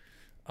day.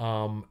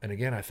 And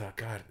again, I thought,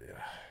 God,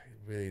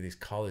 really, these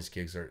college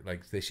gigs are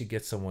like, they should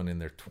get someone in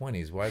their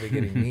 20s. Why are they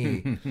getting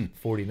me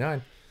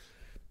 49?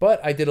 But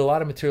I did a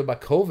lot of material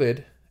about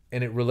COVID,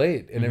 and it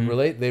related, and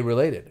they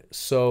related.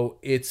 So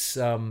it's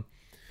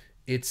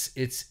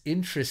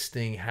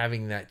interesting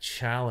having that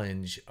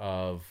challenge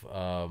of,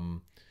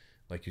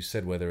 like you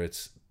said, whether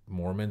it's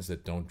Mormons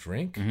that don't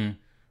drink,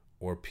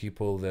 or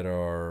people that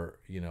are,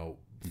 you know,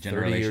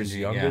 30 years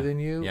younger than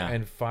you,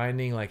 and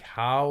finding like,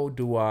 how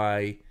do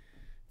I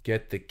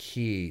get the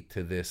key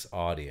to this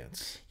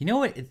audience? You know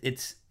what?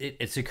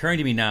 It's occurring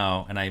to me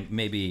now, and I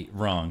may be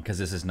wrong because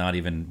this is not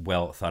even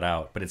well thought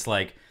out. But it's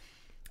like,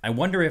 I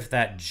wonder if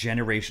that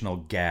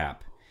generational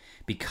gap,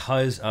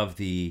 because of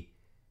the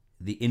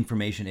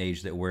information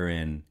age that we're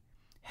in,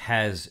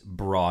 has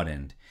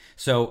broadened.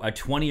 So a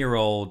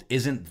 20-year-old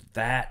isn't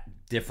that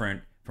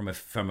different from a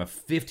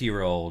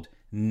 50-year-old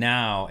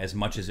now as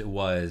much as it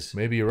was.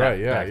 Maybe you're right.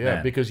 Yeah, back yeah.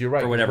 then, Because you're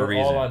right. for whatever We're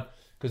all reason.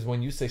 because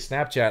when you say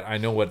Snapchat, I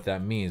know what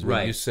that means. When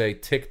Right. you say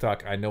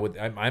TikTok, I know what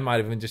I might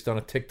have even just done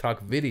a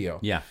TikTok video.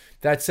 Yeah.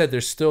 That said,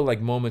 there's still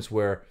like moments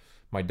where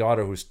my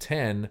daughter, who's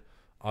 10,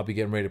 I'll be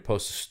getting ready to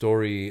post a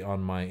story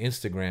on my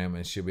Instagram,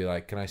 and she'll be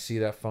like, "Can I see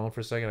that phone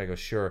for a second?" I go,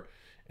 "Sure,"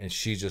 and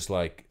she just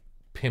like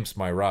pimps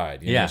my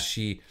ride. You know,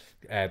 she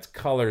adds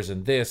colors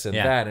and this and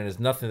that, and it's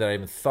nothing that I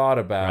even thought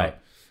about. Right.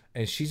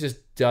 And she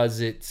just does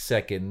it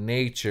second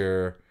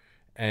nature.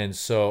 And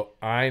so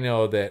I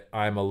know that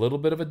I'm a little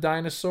bit of a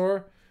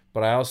dinosaur,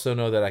 but I also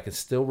know that I can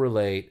still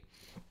relate.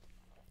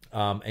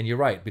 And you're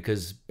right,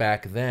 because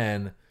back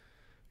then,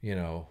 you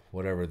know,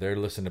 whatever, they're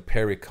listening to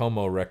Perry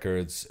Como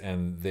records,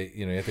 and they,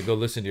 you know, you have to go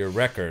listen to your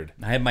record.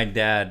 I had my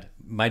dad.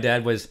 My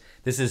dad was.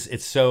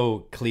 It's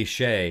so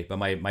cliche, but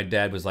my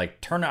dad was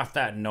like, "Turn off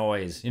that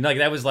noise." You know, like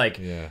that was like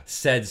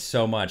said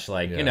so much.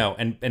 Like you know,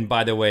 and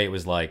by the way, it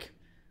was like,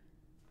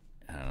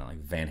 I don't know,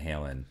 like Van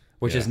Halen,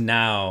 which is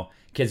now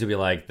kids would be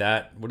like,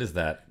 "That what is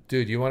that?"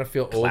 Dude, you want to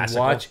feel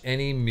Classical. old? Watch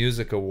any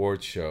music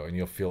awards show, and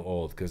you'll feel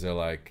old, because they're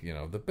like, you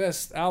know, the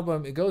best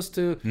album, it goes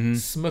to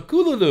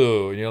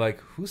Smakululu, and you're like,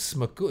 who's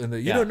Smakululu? And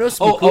you don't know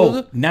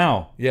Smakululu? Oh,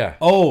 now. Yeah.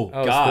 Oh,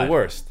 It's God. the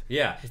worst.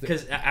 Yeah,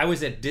 because I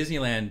was at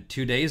Disneyland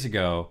 2 days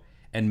ago,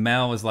 and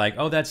Mel was like,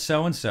 "Oh, that's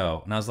so and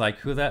so," and I was like,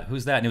 "Who's that?"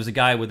 And it was a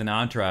guy with an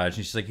entourage,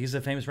 and she's like, "He's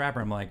a famous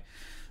rapper." I'm like,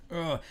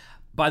 "Ugh."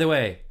 By the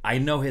way, I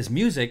know his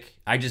music.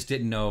 I just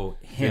didn't know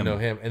him. You know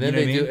him, and then You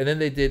know what I mean? and then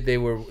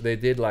they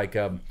did like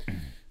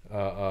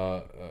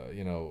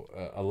you know,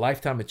 a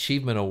lifetime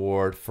achievement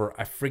award for,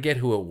 I forget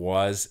who it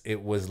was.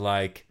 It was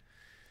like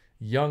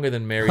younger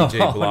than Mary J.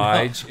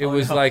 Blige. It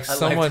was like a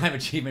someone. lifetime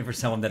achievement for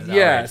someone that's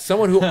Yeah,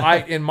 someone who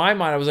in my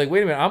mind, I was like,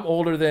 wait a minute, I'm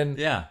older than.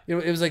 Yeah. It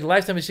was like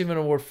lifetime achievement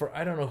award for,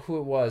 I don't know who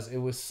it was. It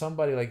was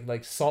somebody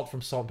like Salt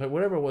from Salt and Pepper,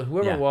 whatever it was,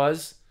 whoever Yeah. it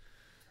was.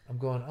 I'm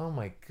going, oh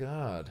my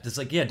God. It's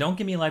like, yeah, don't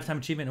give me a lifetime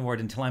achievement award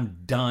until I'm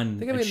done.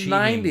 They gotta be achieving.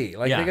 90.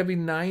 Like Yeah. they gotta be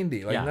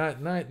 90. Like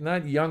Yeah.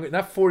 not younger,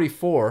 not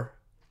 44.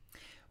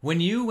 When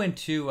you went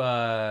to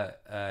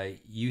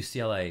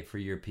UCLA for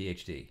your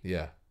PhD,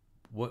 Yeah.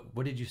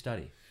 what did you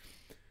study?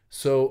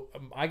 So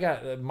I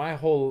got my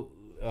whole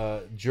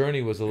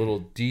journey was a little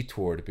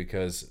detoured,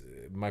 because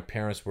my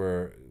parents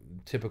were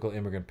typical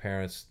immigrant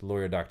parents,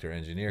 lawyer, doctor,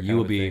 engineer. You kind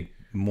will of be thing.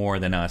 more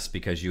than us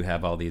because you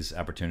have all these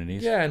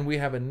opportunities. Yeah, and we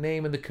have a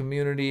name in the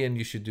community, and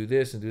you should do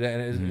this and do that.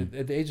 And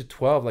at the age of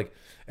 12, like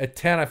at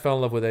 10, I fell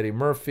in love with Eddie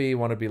Murphy.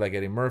 Want to be like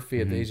Eddie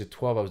Murphy. At the age of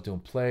 12, I was doing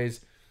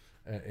plays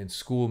in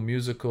school,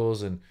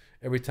 musicals, and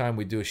every time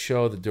we do a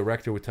show, the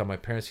director would tell my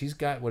parents, "He's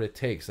got what it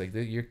takes. Like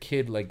your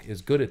kid, like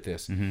is good at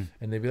this." And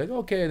they'd be like,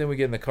 "Okay." And then we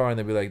get in the car, and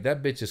they'd be like,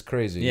 "That bitch is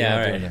crazy." You're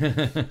not doing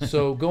that."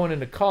 So going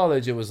into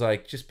college, it was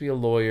like, just be a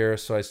lawyer.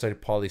 So I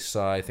studied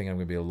poli-sci. I think I'm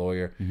going to be a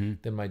lawyer.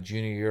 Then my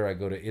junior year, I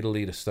go to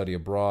Italy to study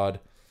abroad.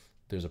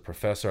 There's a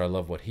professor. I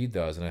love what he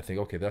does. And I think,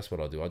 okay, that's what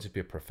I'll do. I'll just be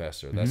a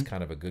professor. That's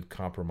kind of a good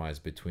compromise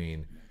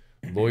between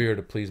lawyer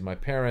to please my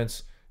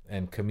parents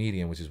and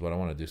comedian, which is what I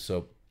want to do.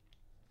 So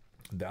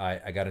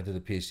I got into the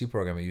PhD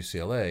program at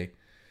UCLA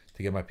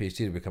to get my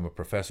PhD to become a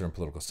professor in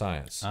political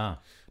science. Ah.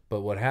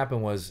 But what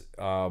happened was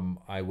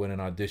I went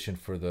and auditioned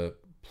for the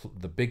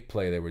the big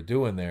play they were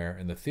doing there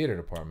in the theater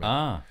department.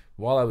 Ah.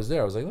 While I was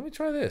there, I was like, let me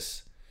try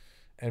this.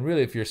 And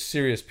really, if you're a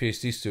serious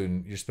PhD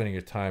student, you're spending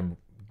your time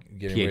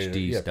getting ready to,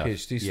 PhD stuff.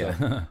 PhD Yeah.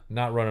 stuff,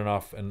 not running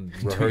off and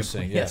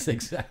rehearsing. Yes, yeah.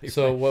 exactly.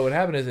 So what would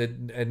happen is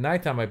at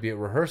nighttime I'd be at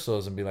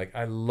rehearsals and be like,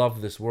 I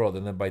love this world,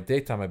 and then by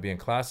daytime I'd be in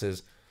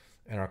classes,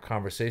 and our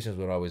conversations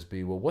would always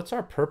be, well, what's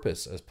our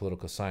purpose as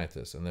political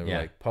scientists? And they were Yeah.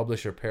 like,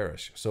 publish or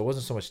perish. So it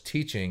wasn't so much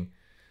teaching,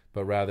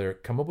 but rather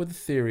come up with a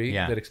theory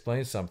Yeah. that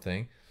explains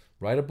something,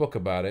 write a book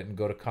about it, and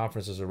go to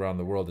conferences around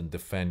the world and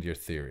defend your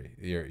theory.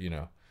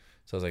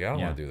 So I was like, I don't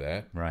Yeah. want to do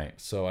that. Right.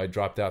 So I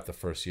dropped out the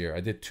first year. I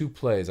did 2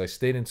 plays. I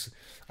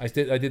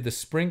did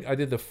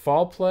the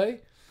fall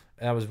play,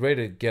 and I was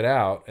ready to get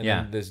out. And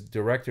Yeah. then this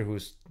director who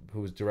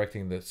was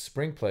directing the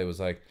spring play was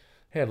like,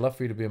 hey, I'd love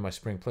for you to be in my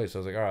spring play. So I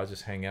was like, all right, I'll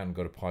just hang out and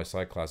go to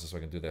poli-sci classes so I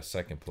can do that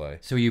second play.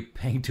 So were you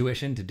paying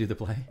tuition to do the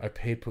play? I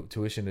paid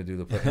tuition to do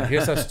the play. And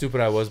here's how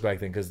stupid I was back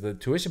then, because the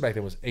tuition back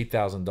then was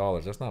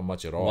 $8,000. That's not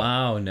much at all.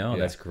 Wow, no, Yeah.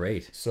 that's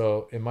great.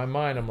 So in my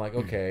mind, I'm like,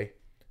 okay,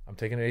 I'm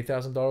taking an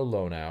 $8,000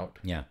 loan out.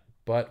 Yeah.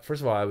 But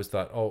first of all, I always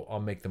thought, oh, I'll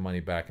make the money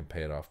back and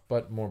pay it off.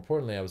 But more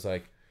importantly, I was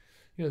like,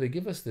 they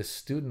give us this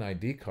student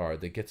ID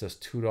card that gets us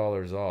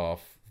 $2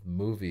 off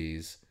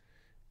movies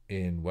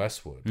in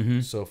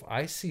Westwood. So if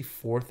I see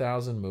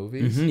 4,000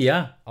 movies,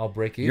 Yeah. I'll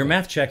break even. Your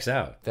math checks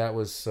out. That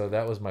was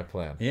my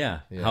plan.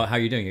 Yeah. Yeah. How are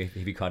you doing?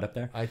 Have you caught up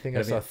there? I think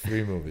I saw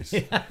 3 movies.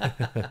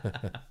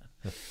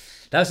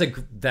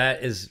 That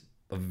is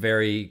a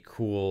very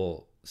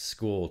cool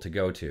school to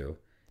go to.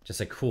 Just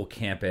a cool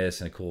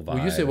campus and a cool vibe.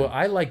 Well, you say, well,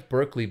 I like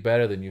Berkeley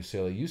better than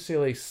UCLA.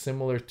 UCLA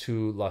similar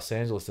to Los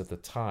Angeles at the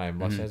time.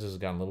 Los Angeles has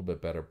gotten a little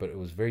bit better, but it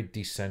was very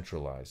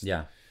decentralized.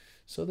 Yeah.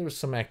 So there was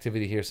some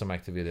activity here, some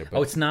activity there. But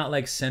Oh, it's not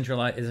like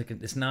centralized.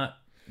 It's not.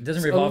 It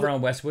doesn't revolve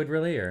around Westwood,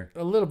 really, or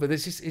a little bit.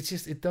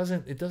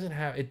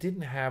 It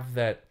didn't have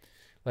that.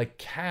 Like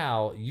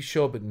Cal, you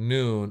show up at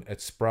noon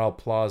at Sproul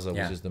Plaza,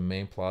 Yeah. which is the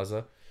main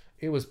plaza.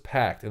 It was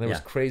packed, and there was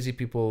Yeah. crazy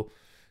people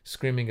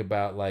screaming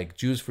about like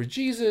Jews for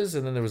Jesus,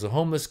 and then there was a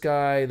homeless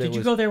guy. did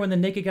you go there when the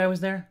naked guy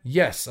was there?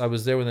 Yes, I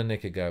was there when the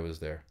naked guy was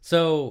there.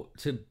 So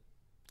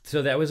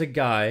that was a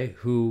guy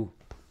who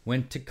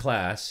went to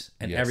class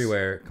and Yes.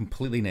 everywhere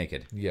completely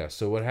naked. Yeah.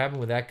 So what happened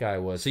with that guy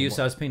was So you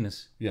saw his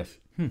penis. yes.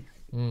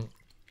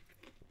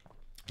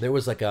 There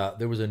was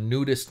a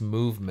nudist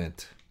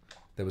movement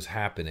that was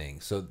happening.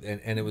 So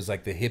and it was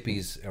like the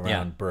hippies around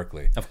Yeah.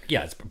 Berkeley.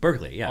 Yeah, it's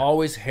Berkeley. Yeah,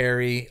 Always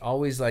hairy,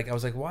 always like I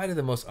was like, why do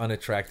the most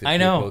unattractive I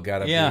know. people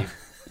gotta Yeah, be?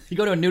 you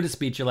go to a nudist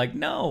beach, you're like,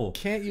 no.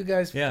 Can't you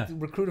guys Yeah.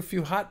 recruit a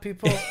few hot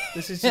people?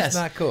 This is just Yes.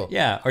 not cool.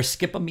 Yeah, or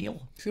skip a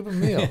meal. Super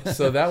meal.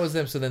 So that was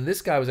them. So then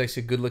this guy was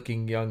actually a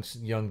good-looking young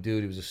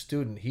dude. He was a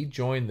student. He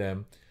joined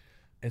them,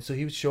 and so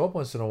he would show up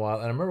once in a while.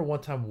 And I remember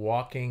one time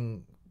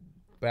walking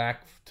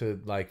back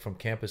to like from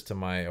campus to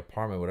my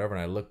apartment, whatever,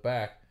 and I look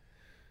back.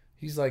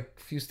 He's like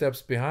a few steps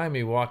behind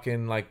me,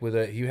 walking like with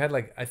I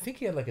think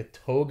he had like a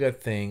toga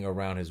thing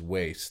around his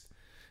waist.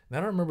 And I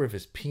don't remember if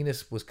his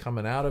penis was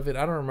coming out of it.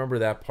 I don't remember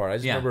that part. I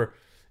just Yeah. remember,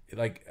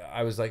 like,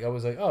 I was like,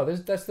 oh,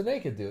 that's the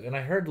naked dude. And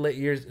I heard late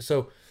years.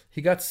 So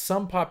he got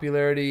some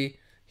popularity.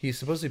 He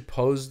supposedly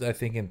posed, I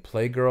think, in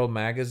Playgirl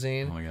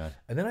magazine. Oh my god.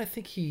 And then I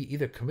think he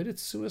either committed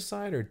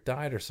suicide or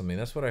died or something.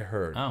 That's what I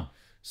heard. Oh,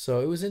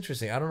 So it was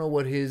interesting. I don't know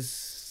what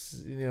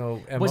his,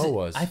 MO it-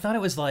 was. I thought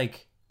it was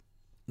like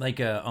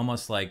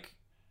almost like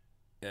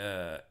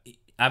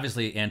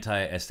obviously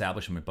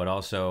anti-establishment, but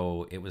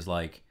also it was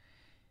like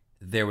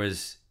it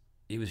was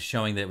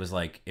showing that it was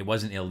like it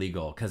wasn't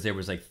illegal because there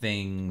was like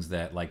things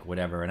that like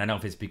whatever. And I don't know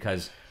if it's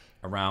because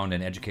around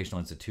an educational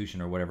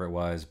institution or whatever it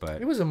was,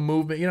 but It was a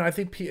movement. I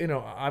think,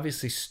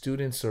 obviously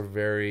students are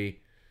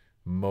very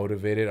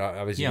motivated.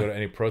 Obviously, Yeah. you go to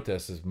any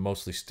protest, it's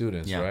mostly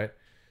students, Yeah. right?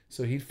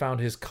 So he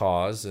found his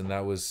cause, and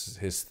that was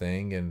his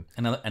thing. And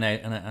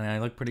I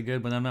look pretty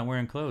good, but I'm not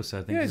wearing clothes. So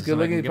I think yeah, this he's is good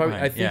what I looking. can get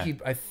I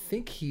behind.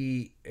 think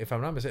he, if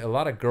I'm not mistaken, a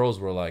lot of girls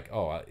were like,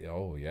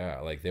 oh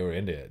yeah, like they were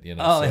into it.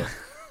 Oh,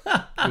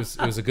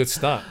 So it was a good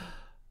stunt.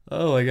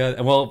 oh my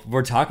god. Well,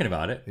 we're talking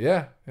about it.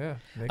 Yeah.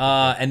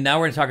 And now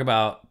we're going to talk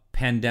about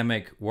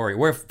Pandemic Warrior.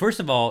 Where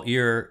first of all,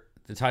 the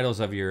titles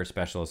of your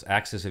specials,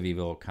 Axis of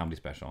Evil comedy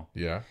special,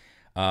 Yeah.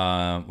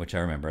 which I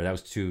remember. That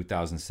was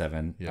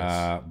 2007.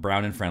 Yes.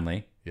 Brown and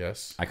Friendly.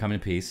 Yes. I Come in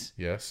Peace.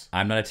 Yes.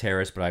 I'm Not a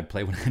Terrorist, but I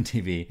Play One on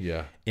TV.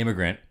 Yeah.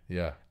 Immigrant,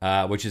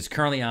 Yeah. which is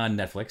currently on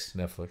Netflix.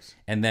 Netflix.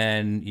 And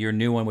then your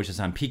new one, which is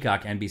on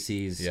Peacock,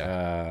 NBC's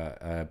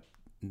Yeah.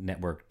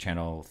 network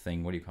channel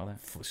thing. What do you call that?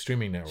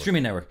 Streaming network.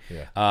 Streaming network.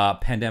 Yeah.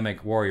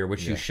 Pandemic Warrior,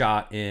 which you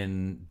shot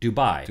in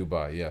Dubai.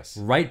 Dubai. Yes.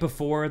 Right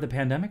before the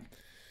pandemic?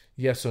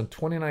 Yeah, so in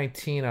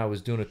 2019, I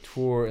was doing a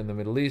tour in the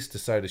Middle East,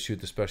 decided to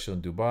shoot the special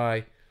in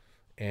Dubai,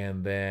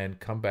 and then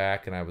come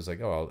back, and I was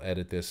like, I'll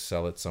edit this,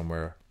 sell it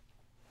somewhere.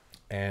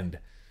 And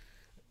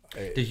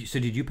Did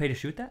you pay to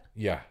shoot that?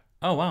 yeah,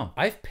 Oh, wow.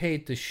 I've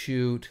paid to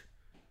shoot,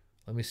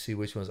 let me see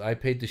which ones. I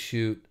paid to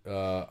shoot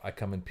I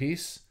Come in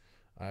Peace.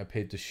 I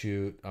paid to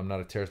shoot I'm Not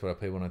a Terrorist, but I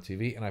Played One on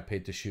TV. And I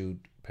paid to shoot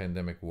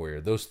Pandemic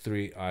Warrior. Those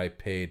 3 I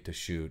paid to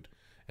shoot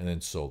and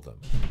then sold them.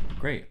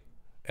 Great.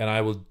 and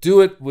I will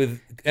do it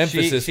with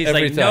emphasis She's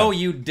every like, time. no,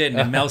 you didn't.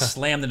 And Mel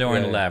slammed the door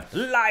and Yeah. left.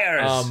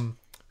 Liars.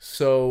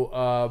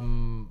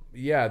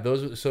 Yeah,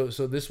 those. So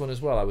this one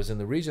as well. I was in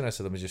the region. I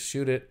said, let me just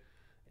shoot it,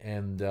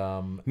 and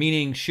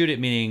Meaning, shoot it.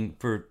 Meaning,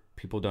 for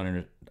people who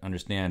don't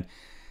understand,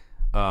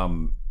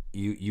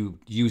 you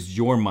used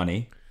your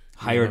money,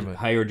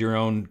 hired your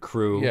own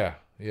crew. yeah.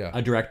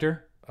 A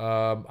director,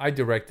 I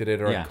directed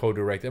it, or I Yeah.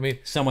 co-directed. I mean,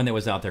 someone that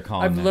was out there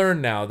calling. I've them.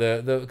 learned now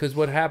because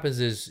what happens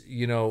is,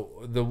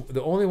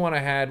 the only one I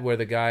had where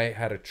the guy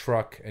had a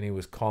truck and he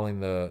was calling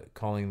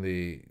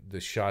the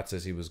shots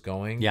as he was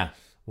going. Yeah.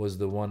 Was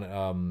the one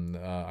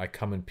I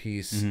Come in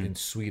Peace in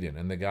Sweden,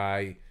 and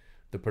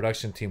the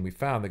production team we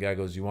found, the guy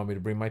goes, "You want me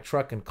to bring my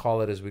truck and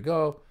call it as we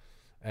go?"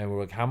 And we're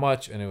like, "How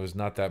much?" And it was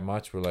not that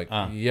much. We're like,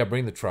 "Yeah,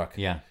 bring the truck."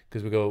 Yeah.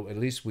 Because we go, at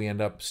least we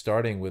end up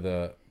starting with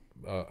a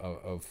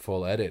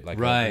full edit, like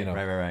Right. a,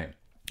 Right.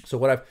 So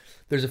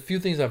there's a few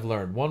things I've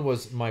learned. One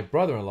was my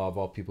brother-in-law, of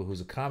all people, who's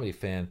a comedy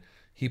fan.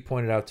 He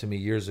pointed out to me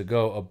years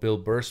ago a Bill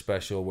Burr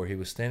special where he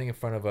was standing in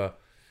front of a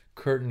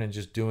curtain and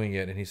just doing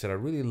it. And he said, I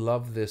really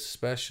love this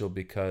special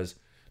because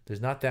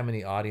there's not that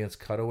many audience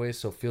cutaways,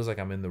 so it feels like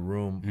I'm in the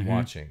room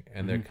watching.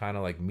 And they're kind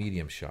of like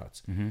medium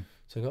shots.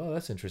 So I go, oh,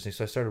 that's interesting.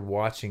 So I started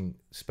watching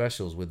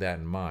specials with that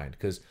in mind.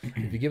 Because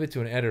if you give it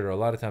to an editor, a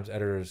lot of times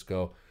editors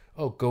go,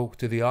 oh, go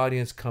to the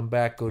audience, come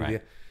back,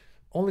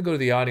 only go to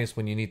the audience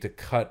when you need to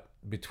cut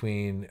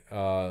between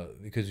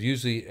because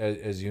usually,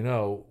 as you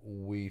know,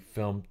 we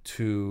film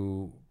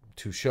two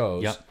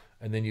shows. Yep.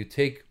 And then you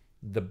take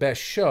the best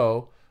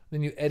show,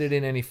 then you edit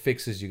in any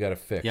fixes you got to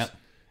fix. Yep.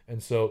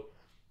 And so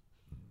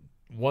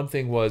one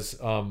thing was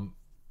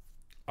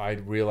I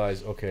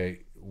realized, okay,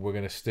 we're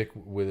going to stick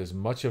with as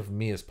much of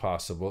me as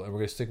possible, and we're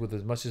going to stick with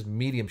as much as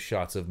medium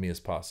shots of me as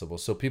possible,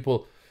 so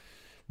people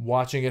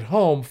watching at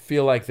home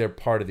feel like they're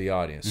part of the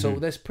audience. So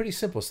that's pretty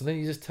simple. So then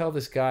you just tell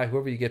this guy,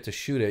 whoever you get to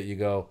shoot it, you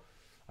go,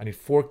 I need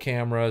 4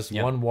 cameras,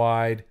 Yep. 1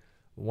 wide,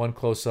 1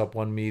 close up,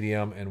 1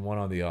 medium, and 1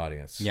 on the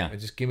audience. Yeah. And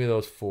just give me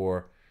those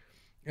 4.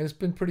 And it's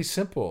been pretty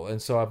simple.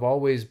 And so I've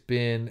always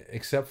been,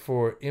 except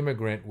for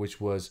Immigrant, which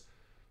was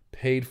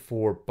paid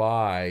for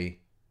by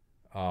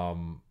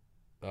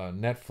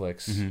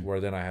Netflix, where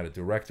then I had a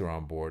director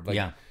on board. Like,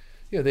 Yeah.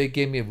 they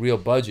gave me a real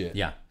budget.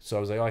 Yeah. So I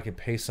was like, oh, I can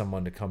pay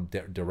someone to come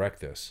direct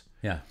this.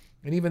 Yeah.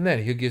 And even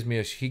then, he gives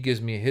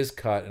me his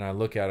cut, and I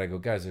look at it, I go,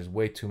 guys, there's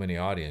way too many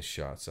audience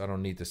shots. I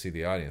don't need to see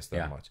the audience that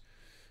Yeah. much.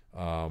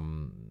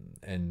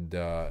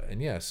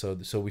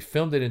 So we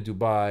filmed it in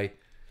Dubai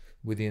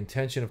with the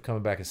intention of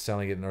coming back and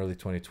selling it in early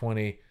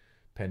 2020.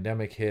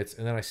 Pandemic hits,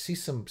 and then I see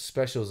some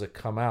specials that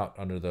come out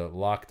under the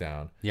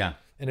lockdown, Yeah.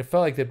 and it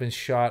felt like they'd been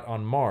shot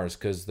on Mars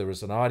because there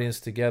was an audience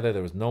together,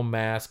 there was no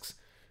masks.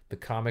 The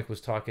comic was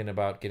talking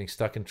about getting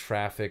stuck in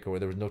traffic, or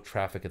there was no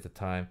traffic at the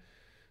time.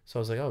 So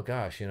I was like, oh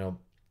gosh, I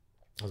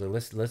was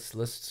like,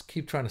 let's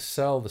keep trying to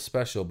sell the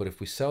special. But if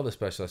we sell the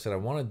special, I said I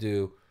want to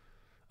do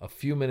a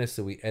few minutes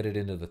that we edit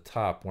into the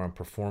top where I'm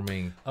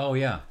performing Oh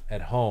yeah.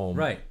 at home,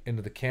 Right.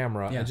 into the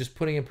camera, Yeah. and just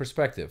putting in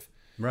perspective.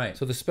 Right.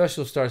 So the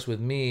special starts with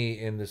me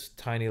in this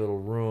tiny little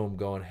room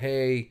going,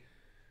 hey,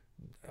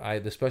 I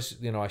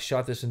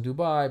shot this in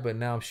Dubai, but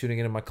now I'm shooting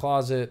it in my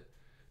closet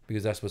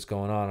because that's what's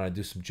going on. And I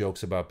do some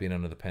jokes about being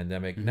under the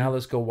pandemic. Mm-hmm. Now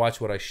let's go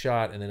watch what I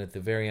shot. And then at the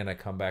very end, I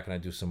come back and I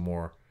do some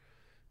more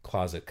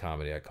closet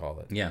comedy, I call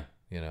it. Yeah.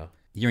 You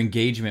Your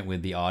engagement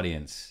with the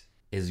audience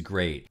is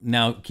great.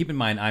 Now, keep in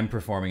mind, I'm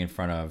performing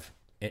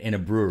in a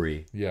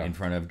brewery, Yeah. in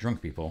front of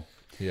drunk people.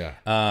 Yeah.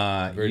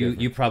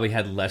 You probably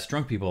had less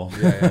drunk people,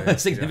 yeah,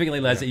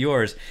 significantly less at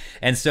yours,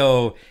 and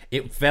so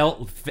it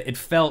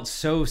felt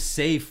so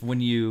safe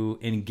when you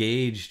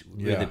engaged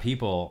with Yeah. the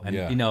people, and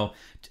Yeah.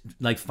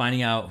 like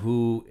finding out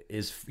who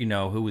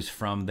was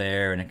from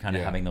there, and kind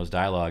of Yeah. having those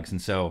dialogues.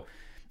 And so,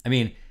 I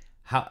mean,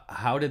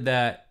 how did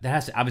that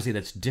has to, obviously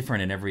that's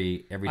different in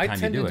every time I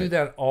tend you to do it.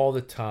 that all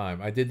the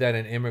time. I did that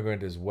in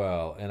Immigrant as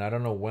well, and I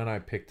don't know when I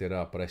picked it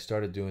up, but I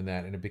started doing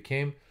that, and it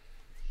became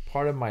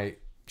part of my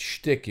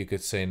shtick, you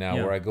could say now,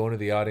 Yeah. where I go into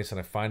the audience and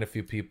I find a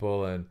few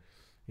people and,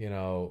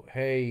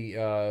 hey,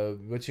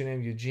 what's your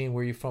name? Eugene,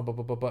 where are you from? Blah,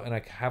 blah, blah, blah. And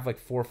I have like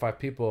 4 or 5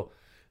 people.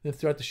 Then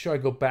throughout the show, I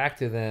go back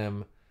to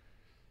them.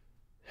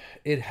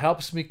 It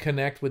helps me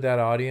connect with that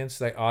audience.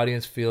 That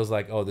audience feels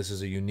like, oh, this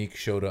is a unique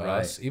show to Right.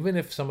 us. Even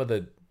if some of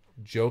the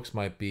jokes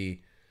might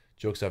be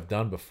jokes I've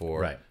done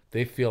before, Right.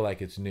 they feel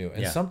like it's new.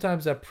 And Yeah.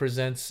 sometimes that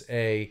presents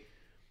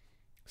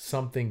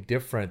something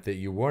different that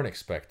you weren't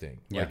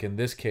expecting. Yeah. Like in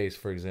this case,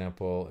 for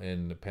example,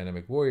 in the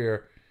Pandemic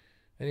Warrior,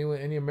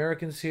 any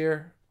Americans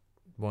here?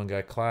 One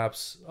guy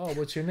claps. Oh,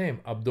 what's your name?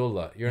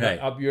 Abdullah. You're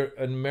you're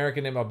an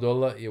American named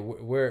Abdullah.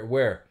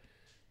 Where?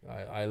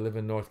 I live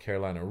in North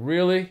Carolina.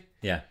 Really?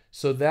 Yeah.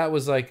 So that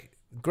was like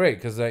great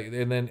because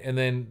and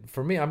then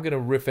for me, I'm gonna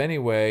riff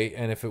anyway,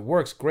 and if it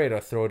works, great. I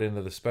throw it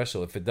into the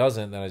special. If it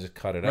doesn't, then I just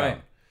cut it out.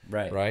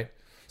 Right. Right.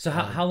 So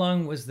how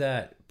long was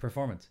that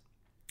performance?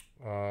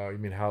 You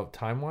mean how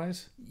time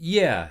wise?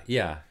 Yeah.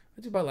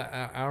 I do about like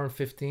an hour and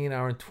 15,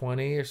 hour and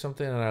 20 or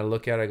something, and I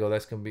look at it, I go,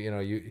 that's gonna be,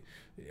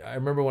 I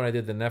remember when I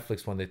did the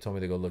Netflix one, they told me,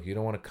 they go, look, you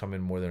don't want to come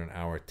in more than an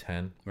hour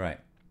 10. Right.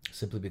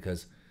 simply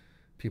because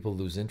people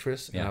lose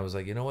interest. And Yeah. I was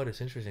like, you know what?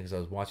 It's interesting because I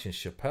was watching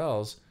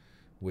Chappelle's,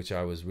 which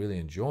I was really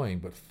enjoying,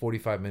 but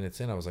 45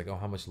 minutes in, I was like, oh,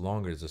 how much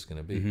longer is this going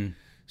to be?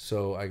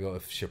 So I go,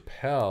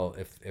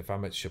 if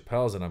I'm at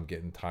Chappelle's and I'm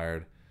getting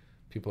tired,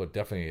 people are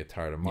definitely gonna get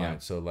tired of mine. Yeah.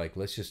 So like,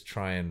 let's just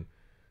try and,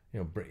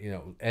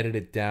 edit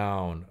it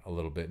down a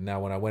little bit. Now,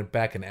 when I went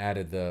back and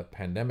added the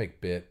pandemic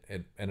bit,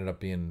 it ended up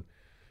being,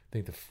 I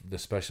think the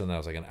special now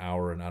was like an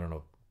hour and I don't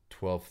know,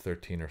 12,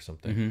 13 or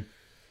something.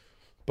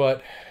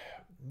 But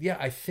yeah,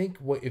 I think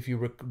if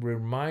you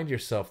remind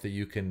yourself that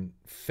you can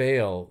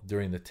fail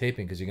during the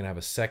taping because you're going to have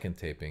a second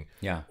taping.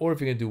 Yeah. Or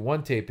if you're going to do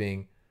one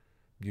taping,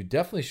 you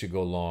definitely should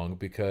go long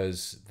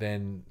because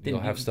then you'll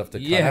have stuff to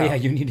cut out. Yeah,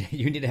 you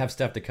need to have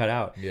stuff to cut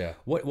out. Yeah.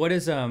 What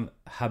does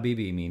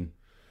Habibi mean?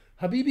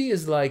 Habibi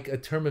is like a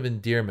term of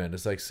endearment.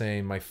 It's like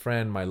saying my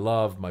friend, my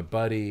love, my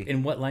buddy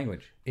In what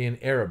language? in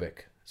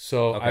Arabic.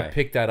 So I Okay.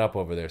 picked that up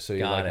over there. So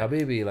you're Got like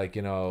it. Habibi, like,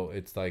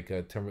 it's like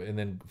a term. And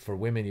then for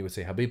women, you would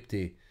say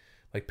Habibti.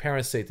 Like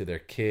parents say to their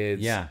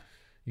kids. Yeah.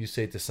 You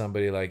say to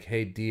somebody like,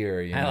 hey,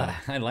 dear, you know.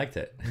 I liked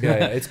it.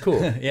 Yeah, it's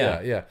cool.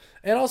 Yeah. yeah.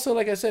 And also,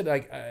 like I said,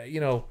 like,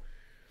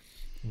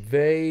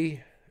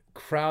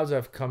 crowds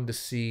I've come to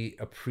see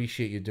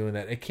appreciate you doing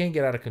that. It can't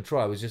get out of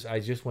control. I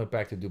just went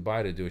back to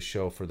Dubai to do a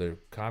show for the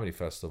comedy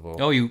festival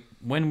Oh,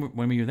 when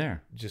were you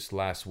there? just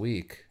last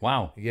week.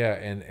 Wow. Yeah,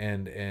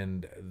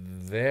 and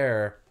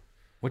there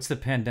What's the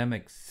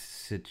pandemic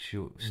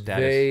status?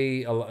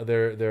 they're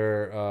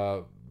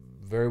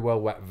very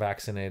well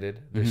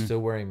vaccinated. They're still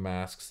wearing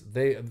masks.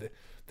 They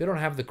don't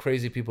have the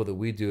crazy people that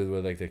we do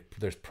where like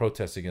there's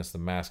protests against the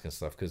mask and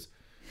stuff because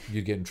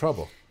you get in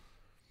trouble.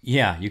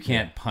 Yeah, you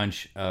can't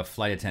punch a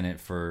flight attendant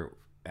for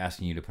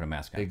asking you to put a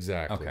mask on.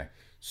 Exactly. Okay.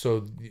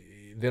 So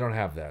they don't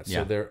have that.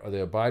 So Yeah. they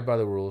abide by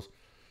the rules.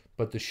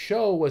 But the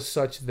show was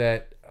such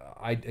that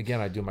I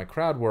do my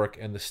crowd work,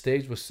 and the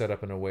stage was set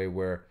up in a way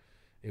where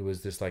it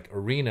was this like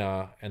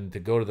arena, and to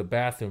go to the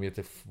bathroom you have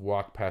to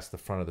walk past the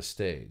front of the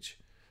stage,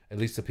 at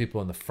least the people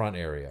in the front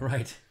area.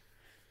 Right.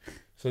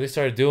 So they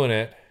started doing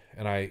it,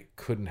 and I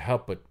couldn't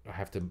help but I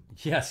have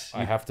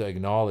to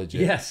acknowledge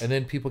it. Yes. And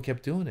then people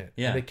kept doing it.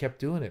 Yeah. And they kept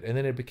doing it. And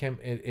then it became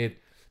it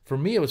for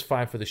me it was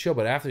fine for the show,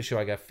 but after the show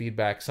I got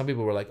feedback. Some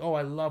people were like, "Oh,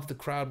 I love the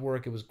crowd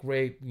work. It was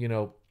great,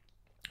 you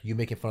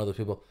making fun of those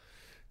people."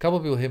 A couple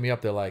of people hit me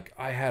up. They're like,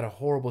 "I had a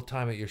horrible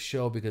time at your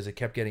show because it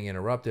kept getting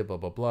interrupted, blah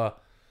blah blah."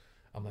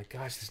 I'm like,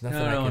 "Gosh, there's nothing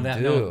I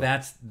can do."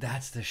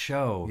 That's the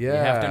show. Yeah. You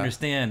have to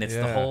understand it's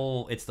Yeah.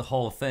 the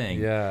whole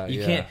thing. Yeah, You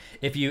yeah. can't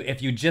if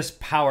you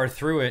just power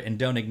through it and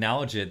don't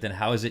acknowledge it, then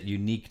how is it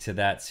unique to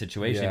that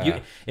situation?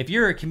 Yeah. If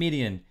you're a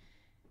comedian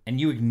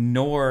and you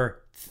ignore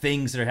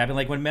things that are happening,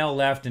 like when Mel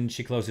left and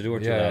she closed the door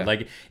too Yeah. loud,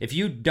 like if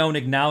you don't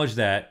acknowledge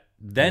that,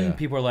 then Yeah.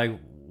 people are like,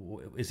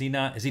 is he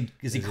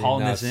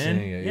calling not this in?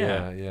 seeing it?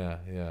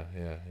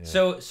 Yeah.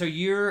 So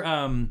you're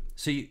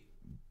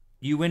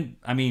you went.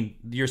 I mean,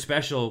 your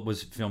special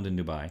was filmed in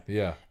Dubai.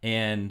 Yeah.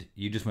 And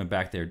you just went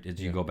back there. Did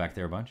you go back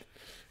there a bunch?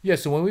 Yeah,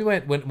 so when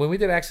we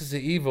did Access to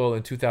Evil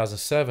in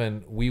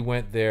 2007, we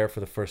went there for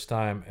the first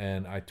time,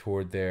 and I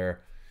toured there.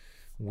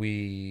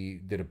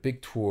 We did a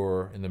big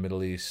tour in the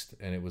Middle East,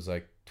 and it was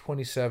like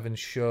 27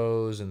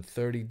 shows in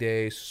 30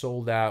 days,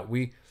 sold out.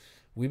 We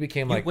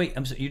became like Wait,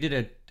 I'm sorry. You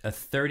did a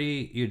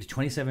 30. You did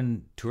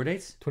 27 tour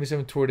dates.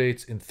 27 tour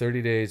dates in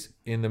 30 days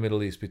in the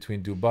Middle East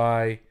between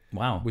Dubai,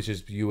 Wow. which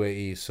is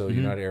UAE, so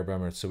United Arab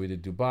Emirates. So we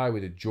did Dubai, we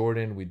did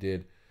Jordan, we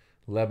did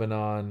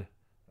Lebanon,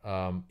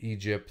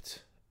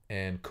 Egypt,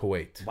 and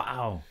Kuwait.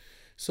 Wow.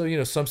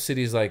 So some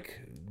cities like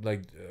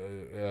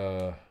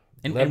And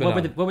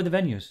Lebanon. what were the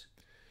venues?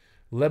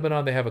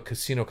 Lebanon, they have a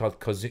casino called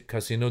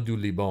Casino du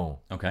Liban.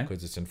 Okay.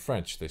 Because it's in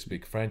French. They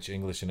speak French,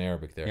 English, and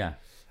Arabic there. Yeah.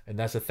 And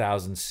that's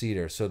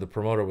 1,000-seater. So the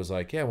promoter was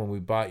like, "Yeah, when we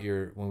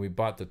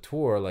bought the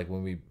tour, like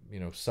when we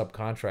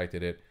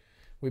subcontracted it,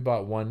 we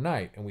bought one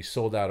night and we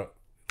sold out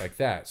like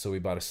that. So we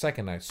bought a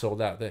second night,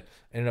 sold out. They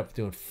ended up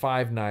doing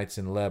 5 nights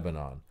in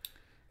Lebanon.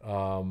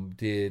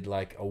 Did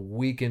like a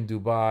week in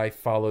Dubai,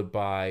 followed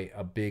by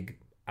a big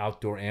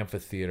outdoor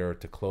amphitheater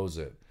to close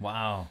it.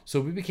 Wow.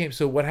 So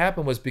what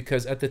happened was,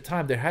 because at the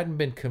time there hadn't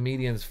been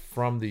comedians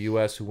from the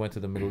U.S. who went to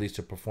the Middle East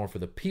to perform for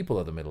the people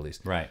of the Middle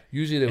East. Right.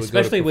 Usually they would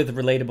Especially go to, with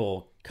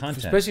relatable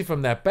content. especially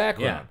from that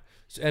background.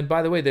 And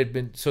by the way,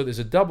 there's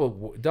a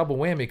double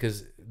whammy,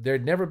 because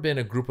there'd never been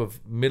a group of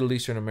Middle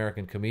Eastern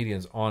American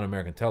comedians on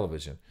American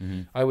television.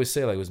 I always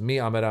say, like, it was me,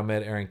 Ahmed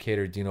Ahmed, Aaron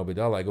Cater, Dino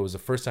Bidala. Like, it was the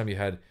first time you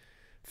had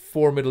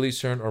 4 Middle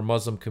Eastern or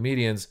Muslim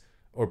comedians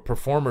or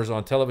performers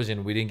on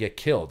television. We didn't get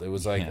killed. It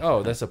was like,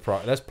 that's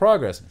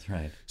progress. That's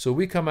right. So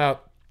we come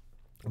out,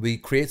 we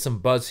create some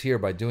buzz here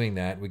by doing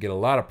that. We get a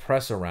lot of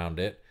press around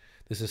it.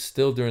 This is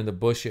still during the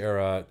Bush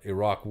era,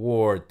 Iraq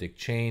War, Dick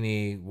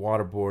Cheney,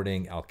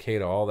 waterboarding, Al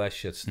Qaeda, all that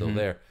shit's still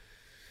there.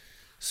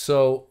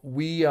 So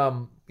we,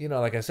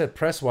 like I said,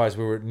 press-wise,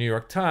 we were New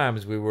York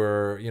Times, we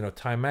were,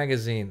 Time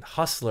Magazine,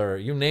 Hustler,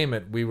 you name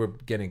it, we were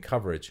getting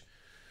coverage.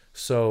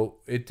 So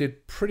it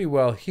did pretty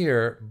well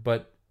here,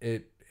 but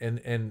at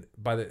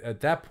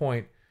that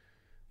point,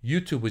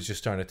 YouTube was just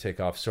starting to take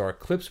off. So our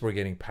clips were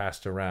getting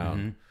passed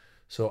around.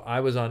 So I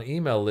was on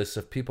email lists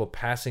of people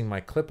passing my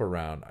clip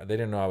around. They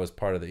didn't know I was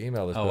part of the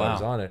email list, Oh, but I wow.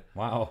 was on it.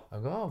 Wow. I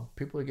go, oh,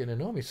 people are getting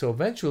to know me. So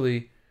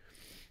eventually,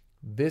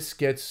 this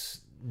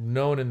gets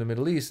known in the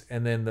Middle East,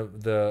 and then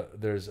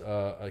there's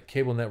a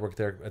cable network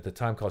there at the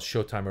time called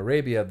Showtime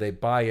Arabia. They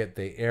buy it,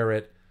 they air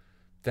it.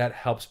 That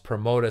helps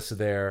promote us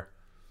there.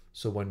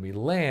 So when we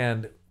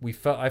land,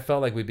 I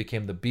felt like we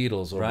became the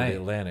Beatles over Right. the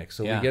Atlantic.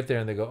 So Yeah. we get there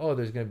and they go, oh,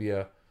 there's going to be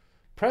a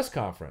press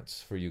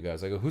conference for you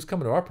guys. I go, who's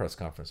coming to our press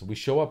conference? And we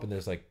show up and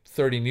there's like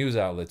 30 news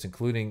outlets,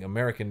 including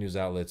American news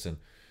outlets, and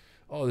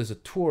oh, there's a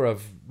tour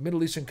of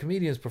Middle Eastern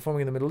comedians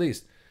performing in the Middle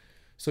East.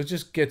 So it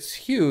just gets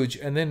huge.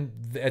 And then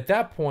at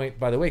that point,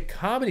 by the way,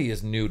 comedy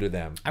is new to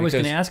them. I was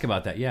going to because- ask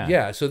about that. Yeah.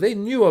 yeah, so they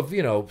knew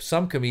of,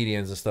 some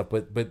comedians and stuff,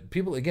 but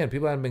people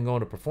hadn't been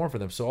going to perform for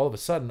them. So all of a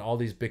sudden, all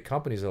these big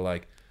companies are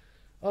like,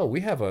 oh,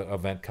 we have an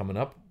event coming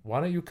up. Why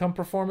don't you come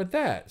perform at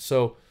that?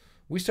 So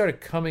we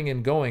started coming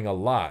and going a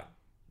lot.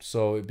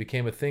 So it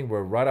became a thing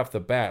where right off the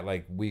bat,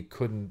 like we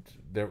couldn't,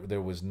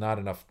 there was not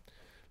enough,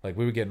 like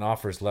we were getting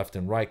offers left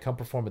and right. Come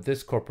perform at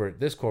this corporate,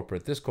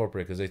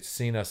 because they'd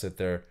seen us at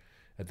the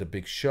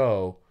big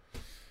show.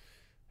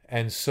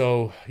 And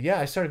so, yeah,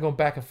 I started going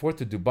back and forth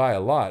to Dubai a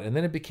lot. And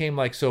then it became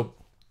like, so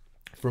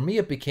for me,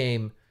 it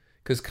became,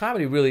 because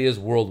comedy really is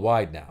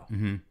worldwide now.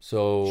 Mm-hmm.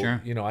 So,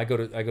 Sure. I go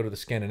to the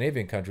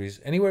Scandinavian countries.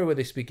 Anywhere where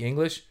they speak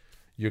English,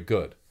 you're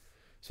good.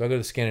 So I go to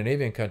the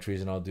Scandinavian countries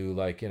and I'll do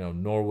like,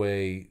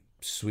 Norway,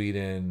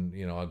 Sweden,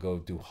 I'll go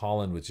do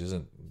Holland, which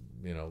isn't,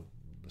 a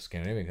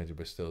Scandinavian country,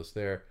 but still it's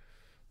there.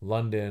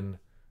 London,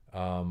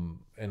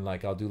 and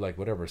like I'll do like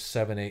whatever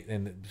 7, 8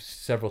 in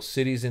several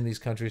cities in these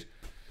countries.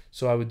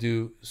 So I would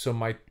do, so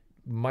my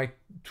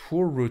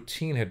tour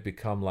routine had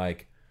become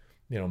like,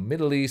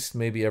 Middle East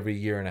maybe every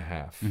year and a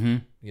half,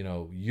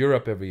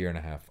 Europe every year and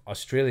a half,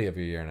 Australia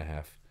every year and a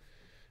half,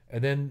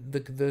 and then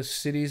the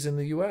cities in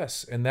the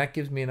US. And that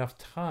gives me enough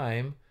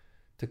time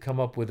to come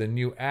up with a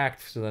new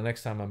act, so the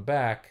next time I'm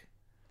back,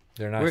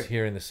 they're not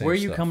hearing the same Where are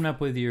you stuff. coming up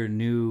with your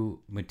new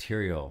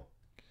material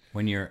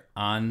when you're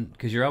on?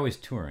 Because you're always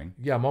touring.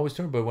 Yeah, I'm always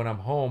touring, but when I'm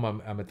home,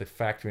 I'm at the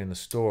factory in the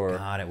store.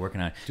 Got it,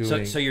 working on it.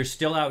 Doing- So you're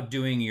still out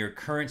doing your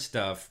current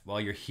stuff while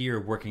you're here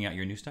working out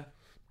your new stuff?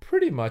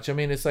 Pretty much. I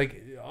mean, it's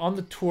like on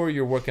the tour,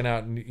 you're working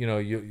out, and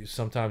you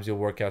sometimes you'll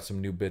work out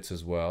some new bits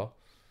as well.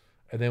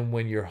 And then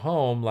when you're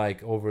home,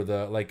 like over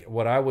the, like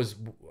what I was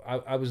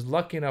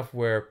lucky enough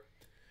where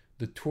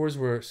the tours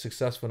were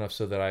successful enough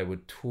so that I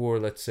would tour,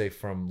 let's say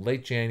from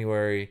late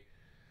January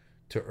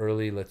to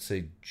early, let's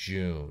say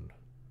June.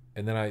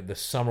 And then the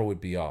summer would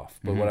be off.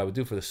 But what I would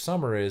do for the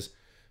summer is,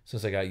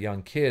 since I got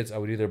young kids, I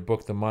would either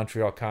book the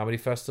Montreal Comedy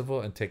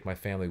Festival and take my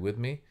family with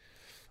me,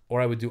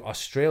 or I would do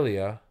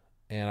Australia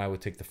and I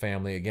would take the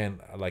family.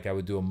 Again, like I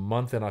would do a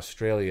month in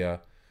Australia.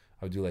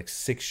 I would do like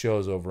 6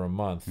 shows over a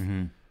month,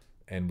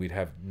 and we'd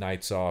have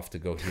nights off to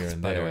go here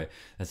and By there. the way,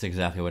 that's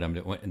exactly what I'm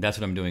doing. That's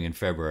what I'm doing in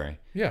February.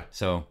 Yeah.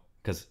 So,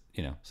 because,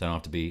 so I don't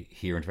have to be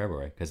here in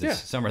February because it's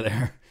Yeah. summer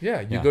there.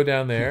 Yeah, you go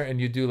down there and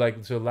you do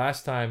like, so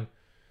last time,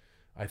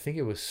 I think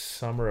it was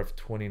summer of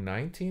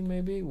 2019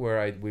 maybe,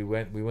 where we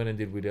went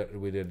and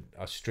we did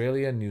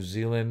Australia, New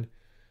Zealand,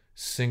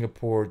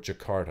 Singapore,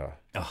 Jakarta.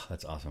 Oh,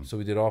 that's awesome. So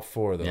we did all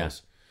 4 of those. Yeah.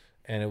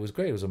 And it was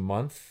great. It was a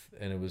month,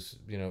 and it was,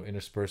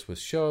 interspersed with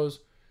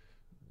shows,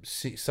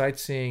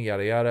 sightseeing,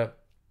 yada yada.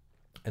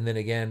 And then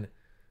again,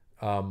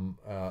 I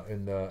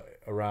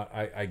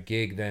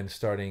gig then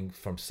starting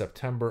from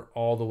September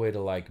all the way to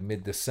like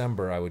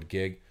mid-December. I would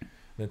gig,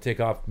 then take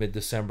off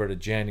mid-December to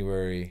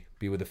January,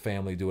 be with the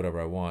family, do whatever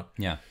I want.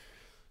 Yeah.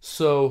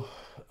 So,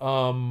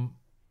 in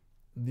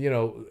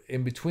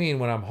between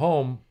when I'm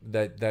home,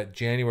 that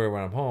January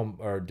when I'm home,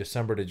 or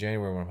December to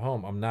January when I'm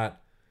home, I'm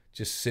not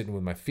just sitting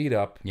with my feet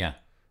up. Yeah.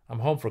 I'm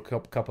home for a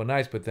couple of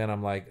nights, but then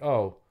I'm like,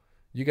 oh,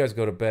 you guys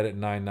go to bed at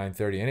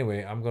 9:30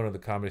 anyway. I'm going to the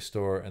Comedy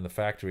Store and the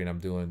factory, and I'm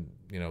doing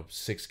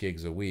 6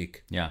 gigs a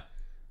week, Yeah.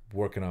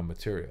 working on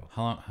material.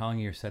 How long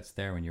are your sets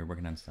there when you're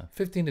working on stuff?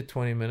 15 to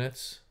 20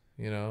 minutes,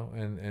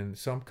 and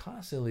so I'm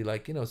constantly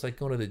like, it's like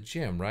going to the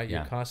gym, right? Yeah.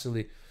 You're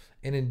constantly,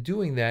 and in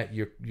doing that,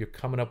 you're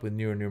coming up with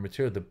new and new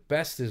material. The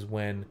best is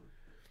when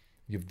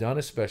you've done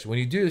a special. When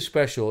you do a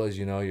special, as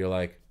you know, you're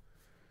like,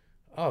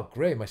 oh,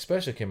 great, my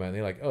special came out. And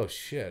they're like, oh,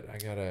 shit, I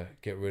got to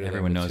get rid of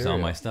Everyone that knows all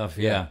material. my stuff.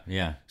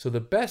 Yeah. So the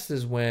best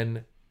is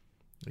when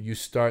you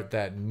start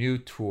that new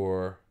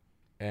tour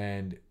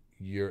and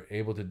you're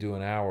able to do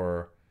an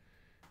hour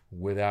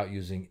without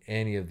using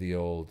any of the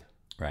old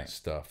Right.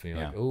 stuff. And you're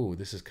Yeah. like, oh,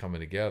 this is coming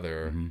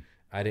together.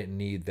 I didn't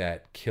need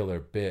that killer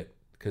bit,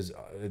 because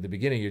at the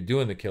beginning you're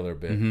doing the killer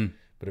bit.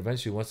 But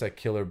eventually, once that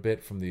killer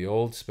bit from the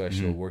old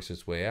special works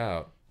its way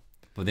out,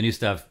 But the new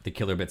stuff, the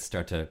killer bits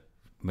start to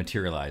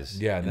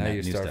materialize. yeah, in now that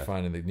you new start stuff.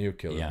 finding the new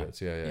killer Yeah.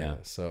 bits. Yeah. Yeah.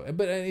 So,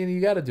 but and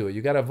you got to do it.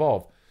 You got to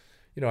evolve.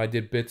 I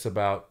did bits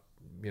about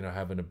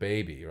having a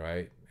baby,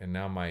 right? And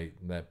now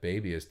that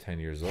baby is 10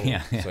 years old.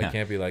 Yeah, So I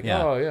can't be like,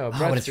 Yeah. oh yeah,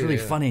 but it's really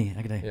breastfeeding. funny.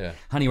 I gotta, Yeah.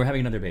 Honey, we're having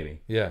another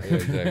baby. Yeah,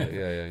 exactly.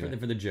 Yeah.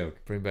 For the joke.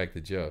 Bring back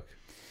the joke.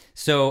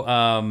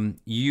 So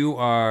you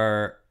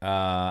are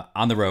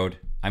on the road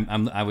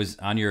I was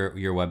on your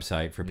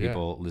website for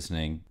people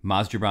listening,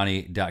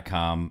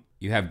 mazgibrani.com.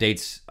 You have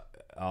dates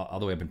all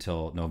the way up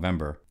until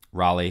November.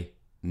 Raleigh,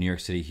 New York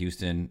City,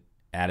 Houston,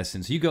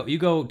 Addison. So you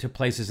go to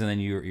places and then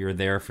you're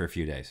there for a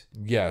few days.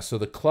 Yeah. So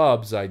the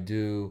clubs I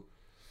do,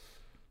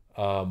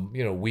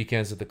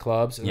 weekends at the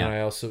clubs, and then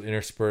I also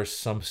intersperse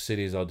some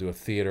cities. I'll do a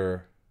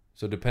theater.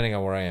 So depending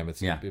on where I am,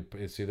 it's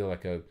either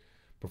like a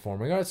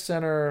performing arts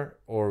center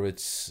or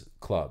it's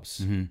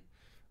clubs.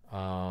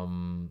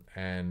 Mm-hmm.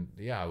 And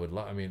yeah, I would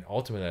love. I mean,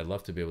 ultimately, I'd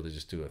love to be able to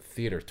just do a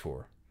theater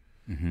tour.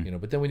 Mm-hmm.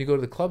 But then when you go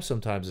to the club,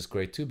 sometimes it's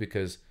great too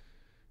because,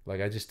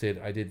 like I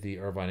did the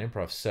Irvine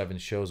Improv 7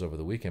 shows over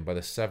the weekend. By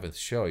the 7th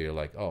show, you're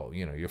like, oh,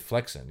 you're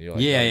flexing. You're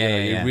like,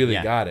 you really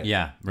got it.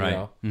 Yeah,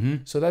 right.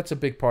 Mm-hmm. So that's a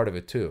big part of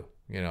it too.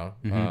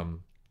 Mm-hmm.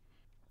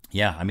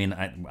 Yeah, I mean,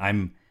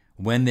 I'm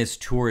when this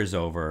tour is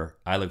over,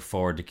 I look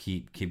forward to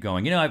keep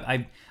going.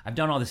 I've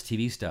done all this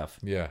TV stuff.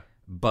 Yeah.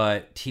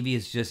 But TV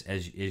is just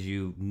as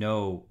you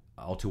know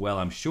all too well,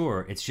 I'm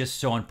sure, it's just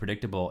so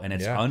unpredictable and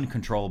it's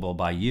uncontrollable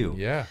by you.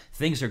 Yeah.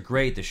 Things are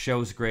great, the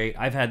show's great.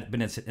 I've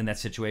been in that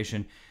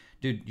situation.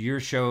 Dude, your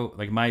show,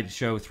 like my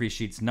show, 3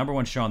 Sheets,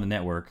 #1 show on the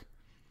network.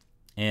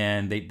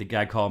 And the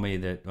guy called me,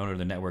 the owner of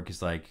the network,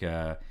 is like,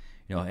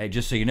 hey,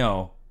 just so you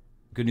know,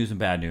 good news and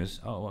bad news.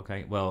 Oh,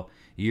 okay. Well,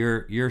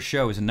 your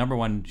show is a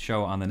 #1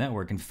 show on the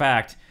network. In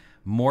fact,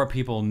 more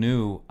people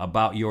knew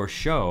about your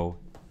show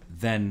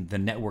than the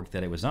network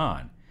that it was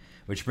on.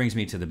 Which brings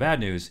me to the bad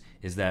news,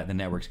 is that the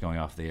network's going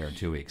off the air in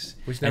 2 weeks.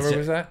 Which network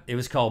was that? It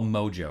was called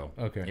Mojo.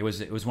 Okay. It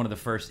was one of the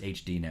first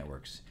HD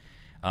networks.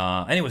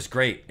 And it was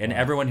great. And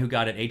everyone who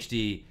got an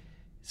HD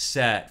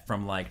set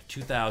from like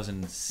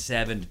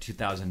 2007 to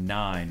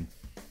 2009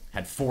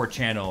 had 4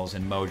 channels,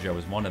 and Mojo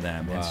was one of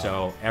them. Wow. And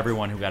so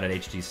everyone who got an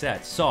HD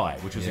set saw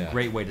it, which was a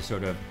great way to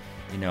sort of,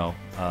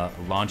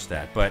 launch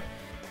that. But,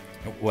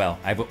 well,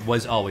 I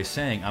was always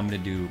saying I'm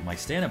going to do my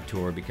stand-up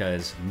tour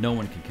because no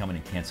one can come in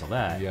and cancel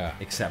that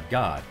except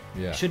God.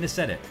 Yeah. Shouldn't have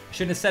said it.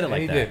 Shouldn't have said it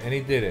like that. And he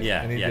did it.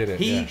 Yeah. And he did it.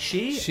 He, yeah.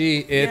 she? She,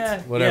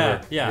 it,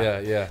 whatever.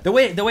 Yeah. The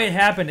way it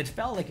happened, it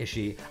felt like a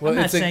she. Well, I'm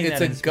not it's saying it's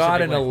that a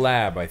God in a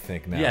lab, I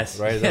think, now. Yes.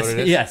 Right? Is that what it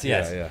is? Yes.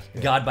 Yeah.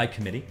 God by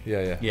committee.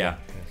 Yeah.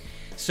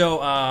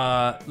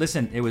 So,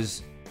 listen, it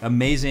was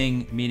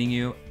amazing meeting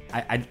you.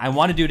 I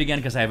want to do it again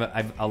because I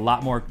have a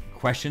lot more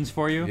questions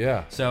for you.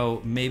 Yeah.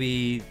 So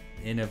maybe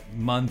in a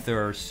month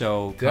or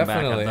so, come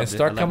Definitely. back. And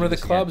start coming to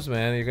the clubs,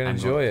 man. You're going to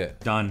enjoy it.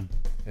 Done.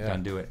 Yeah.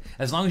 Done. Do it.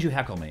 As long as you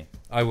heckle me.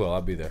 I will.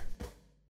 I'll be there.